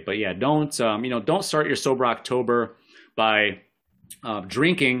October day. But yeah, don't start your Sober October by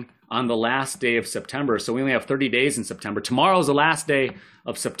drinking on the last day of September. So we only have 30 days in September. Tomorrow is the last day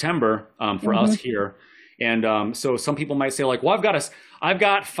of September for us here. And so some people might say like, well, I've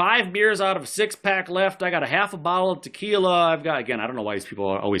got 5 beers out of a 6-pack left. I got a half a bottle of tequila. Again, I don't know why these people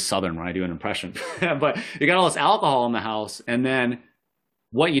are always Southern when I do an impression, but you got all this alcohol in the house. And then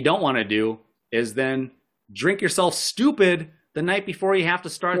what you don't want to do is then drink yourself stupid the night before you have to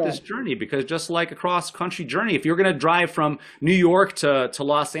start this journey, because just like a cross-country journey, if you're going to drive from New York to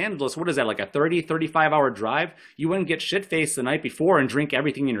Los Angeles, what is that, like a 35-hour drive? You wouldn't get shit-faced the night before and drink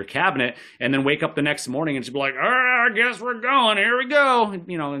everything in your cabinet and then wake up the next morning and just be like, I guess we're going, here we go.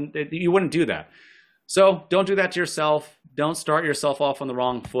 You know, and you wouldn't do that. So don't do that to yourself. Don't start yourself off on the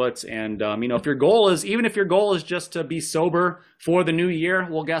wrong foot. And, if your goal is just to be sober for the new year,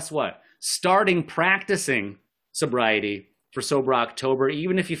 well, guess what? Practicing sobriety for Sober October,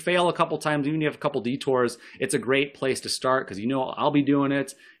 even if you fail a couple times, even if you have a couple detours, it's a great place to start, because I'll be doing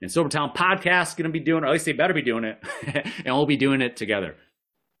it, and SoberTown Podcast is going to be doing it, or at least they better be doing it, and we'll be doing it together.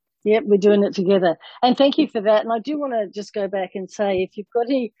 Yep, we're doing it together. And thank you for that. And I do want to just go back and say, if you've got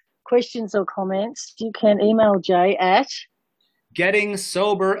any questions or comments, you can email Jay at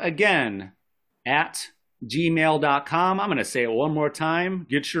gettingsoberagain@gmail.com. I'm going to say it one more time.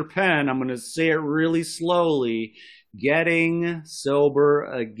 Get your pen. I'm going to say it really slowly.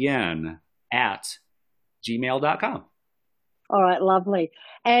 gettingsoberagain@gmail.com. All right, lovely.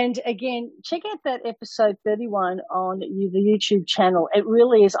 And again, check out that episode 31 on the YouTube channel. It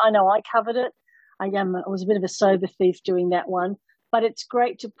really is. I know I covered it. I was a bit of a sober thief doing that one, but it's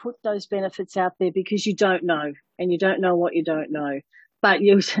great to put those benefits out there, because you don't know, and you don't know what you don't know. But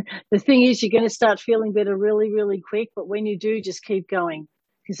the thing is, you're going to start feeling better really, really quick. But when you do, just keep going.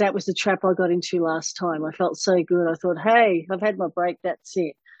 because that was the trap I got into last time. I felt so good. I thought, hey, I've had my break. That's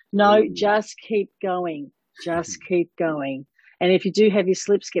it. No, just keep going. Just keep going. And if you do have your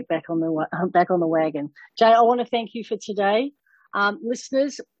slips, get back on the wagon. Jay, I want to thank you for today.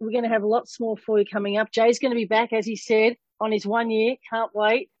 Listeners, we're going to have lots more for you coming up. Jay's going to be back, as he said, on his 1 year. Can't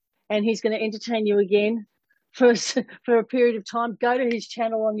wait. And he's going to entertain you again for a period of time. Go to his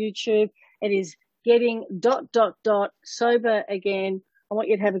channel on YouTube. It is getting ... sober again. I want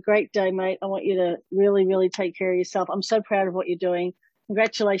you to have a great day, mate. I want you to really, really take care of yourself. I'm so proud of what you're doing.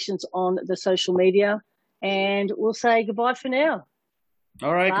 Congratulations on the social media. And we'll say goodbye for now.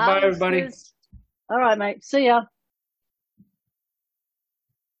 All right. Goodbye, everybody. All right, mate. See ya.